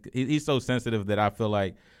something, he's so sensitive that I feel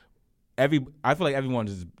like everyone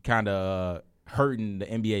is kind of hurting the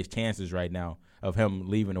NBA's chances right now of him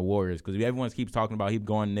leaving the Warriors, because everyone keeps talking about he's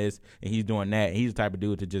going this and he's doing that, and he's the type of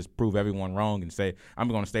dude to just prove everyone wrong and say, I'm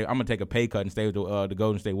gonna take a pay cut and stay with the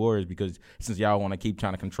Golden State Warriors because since y'all want to keep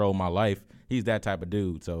trying to control my life. He's that type of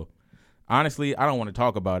dude. So honestly, I don't want to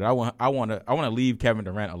talk about it. I want to leave Kevin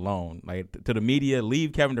Durant alone. To the media,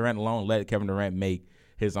 leave Kevin Durant alone. Let Kevin Durant make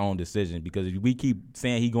his own decision. Because if we keep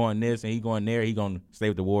saying he going this and he going there, he going to stay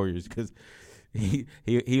with the Warriors because he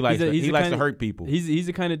likes to hurt people. He's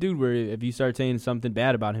the kind of dude where if you start saying something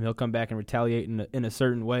bad about him, he'll come back and retaliate in a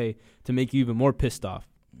certain way to make you even more pissed off.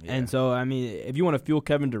 Yeah. And so, I mean, if you want to fuel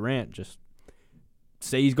Kevin Durant, just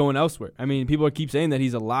say he's going elsewhere. I mean, people keep saying that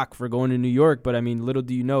he's a lock for going to New York, but I mean, little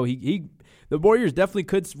do you know, the Warriors definitely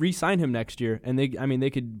could re-sign him next year, and they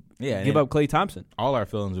could give up Klay Thompson. All our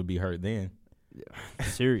feelings would be hurt then.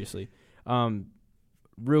 Seriously.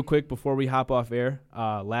 Real quick before we hop off air,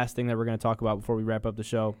 last thing that we're going to talk about before we wrap up the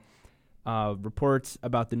show, reports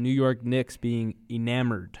about the New York Knicks being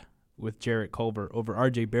enamored with Jarrett Culver over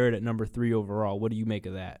R.J. Barrett at number 3 overall. What do you make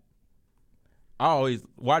of that? I always,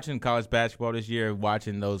 watching college basketball this year,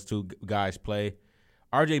 watching those two guys play,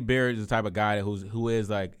 R.J. Barrett is the type of guy who is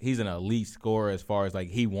like, he's an elite scorer as far as like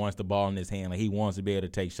he wants the ball in his hand, like he wants to be able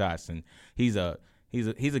to take shots, and he's a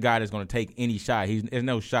guy that's going to take any shot. There's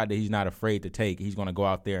no shot that he's not afraid to take. He's going to go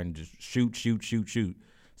out there and just shoot.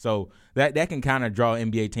 So that can kind of draw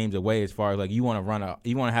NBA teams away as far as like you want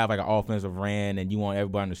to have like an offensive ran and you want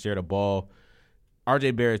everybody to share the ball.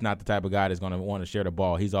 R.J. Barrett's not the type of guy that's going to want to share the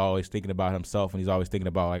ball. He's always thinking about himself, and he's always thinking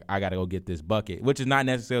about, like, I got to go get this bucket, which is not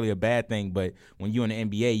necessarily a bad thing, but when you're in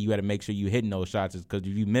the NBA, you got to make sure you're hitting those shots because if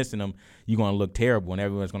you're missing them, you're going to look terrible, and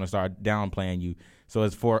everyone's going to start downplaying you. So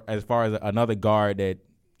as far as another guard that,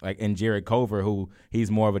 like in Jarrett Culver, who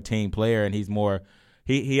he's more of a team player, and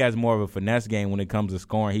he has more of a finesse game when it comes to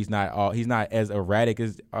scoring. He's not as erratic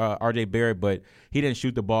as R.J. Barrett, but he didn't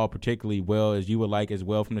shoot the ball particularly well as you would like as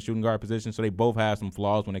well from the shooting guard position. So they both have some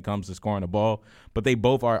flaws when it comes to scoring the ball, but they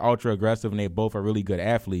both are ultra aggressive and they both are really good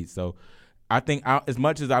athletes. So I think as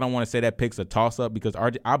much as I don't want to say that pick's a toss-up because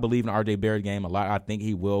I believe in R.J. Barrett's game a lot. I think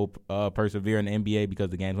he will persevere in the NBA because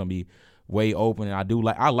the game's going to be way open, and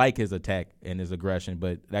I like his attack and his aggression,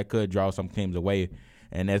 but that could draw some teams away.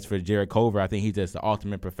 And as for Jarrett Culver, I think he's just the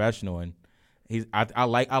ultimate professional, and I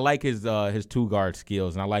like his two guard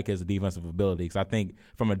skills, and I like his defensive ability because I think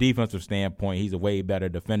from a defensive standpoint, he's a way better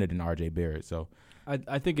defender than R.J. Barrett. So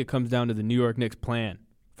I think it comes down to the New York Knicks plan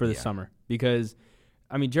for the summer because,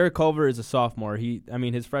 I mean, Jarrett Culver is a sophomore.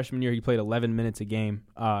 His freshman year he played 11 minutes a game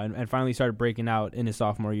and finally started breaking out in his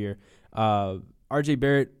sophomore year. R.J.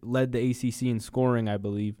 Barrett led the ACC in scoring, I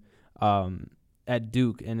believe. At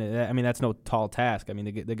Duke, and I mean that's no tall task. I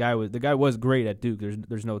mean the guy was great at Duke.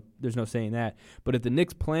 There's no saying that. But if the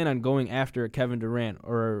Knicks plan on going after a Kevin Durant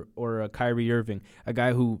or a Kyrie Irving, a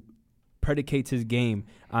guy who predicates his game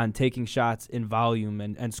on taking shots in volume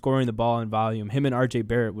and scoring the ball in volume, him and R.J.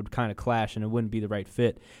 Barrett would kind of clash, and it wouldn't be the right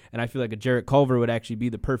fit. And I feel like a Jarrett Culver would actually be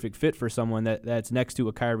the perfect fit for someone that's next to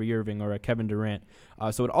a Kyrie Irving or a Kevin Durant.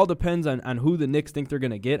 So it all depends on who the Knicks think they're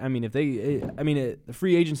going to get. I mean, the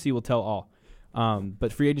free agency will tell all.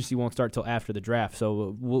 But free agency won't start till after the draft,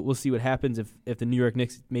 so we'll see what happens if the New York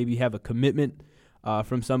Knicks maybe have a commitment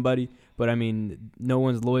from somebody. But I mean, no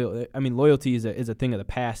one's loyal. I mean, loyalty is a thing of the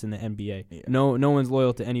past in the NBA. Yeah. No one's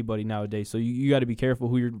loyal to anybody nowadays. So you got to be careful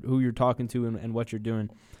who you're talking to and what you're doing.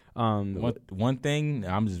 One thing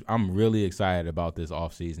I'm really excited about this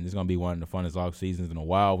offseason. It's going to be one of the funnest off seasons in a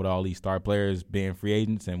while with all these star players being free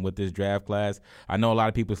agents and with this draft class. I know a lot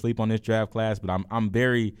of people sleep on this draft class, but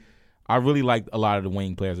I really like a lot of the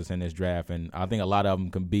wing players that's in this draft, and I think a lot of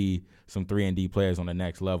them can be some 3-and-D players on the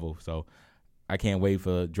next level. So I can't wait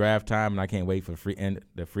for draft time, and I can't wait for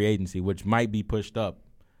the free agency, which might be pushed up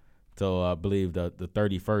till I believe the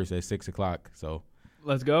 31st at 6 o'clock. So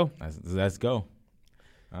let's go. Let's go.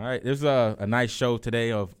 All right, there's a nice show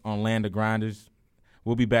today on Land of Grinders.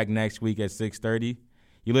 We'll be back next week at 6:30.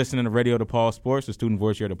 You're listening to Radio DePaul Sports, the student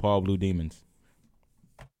voice here at DePaul Blue Demons.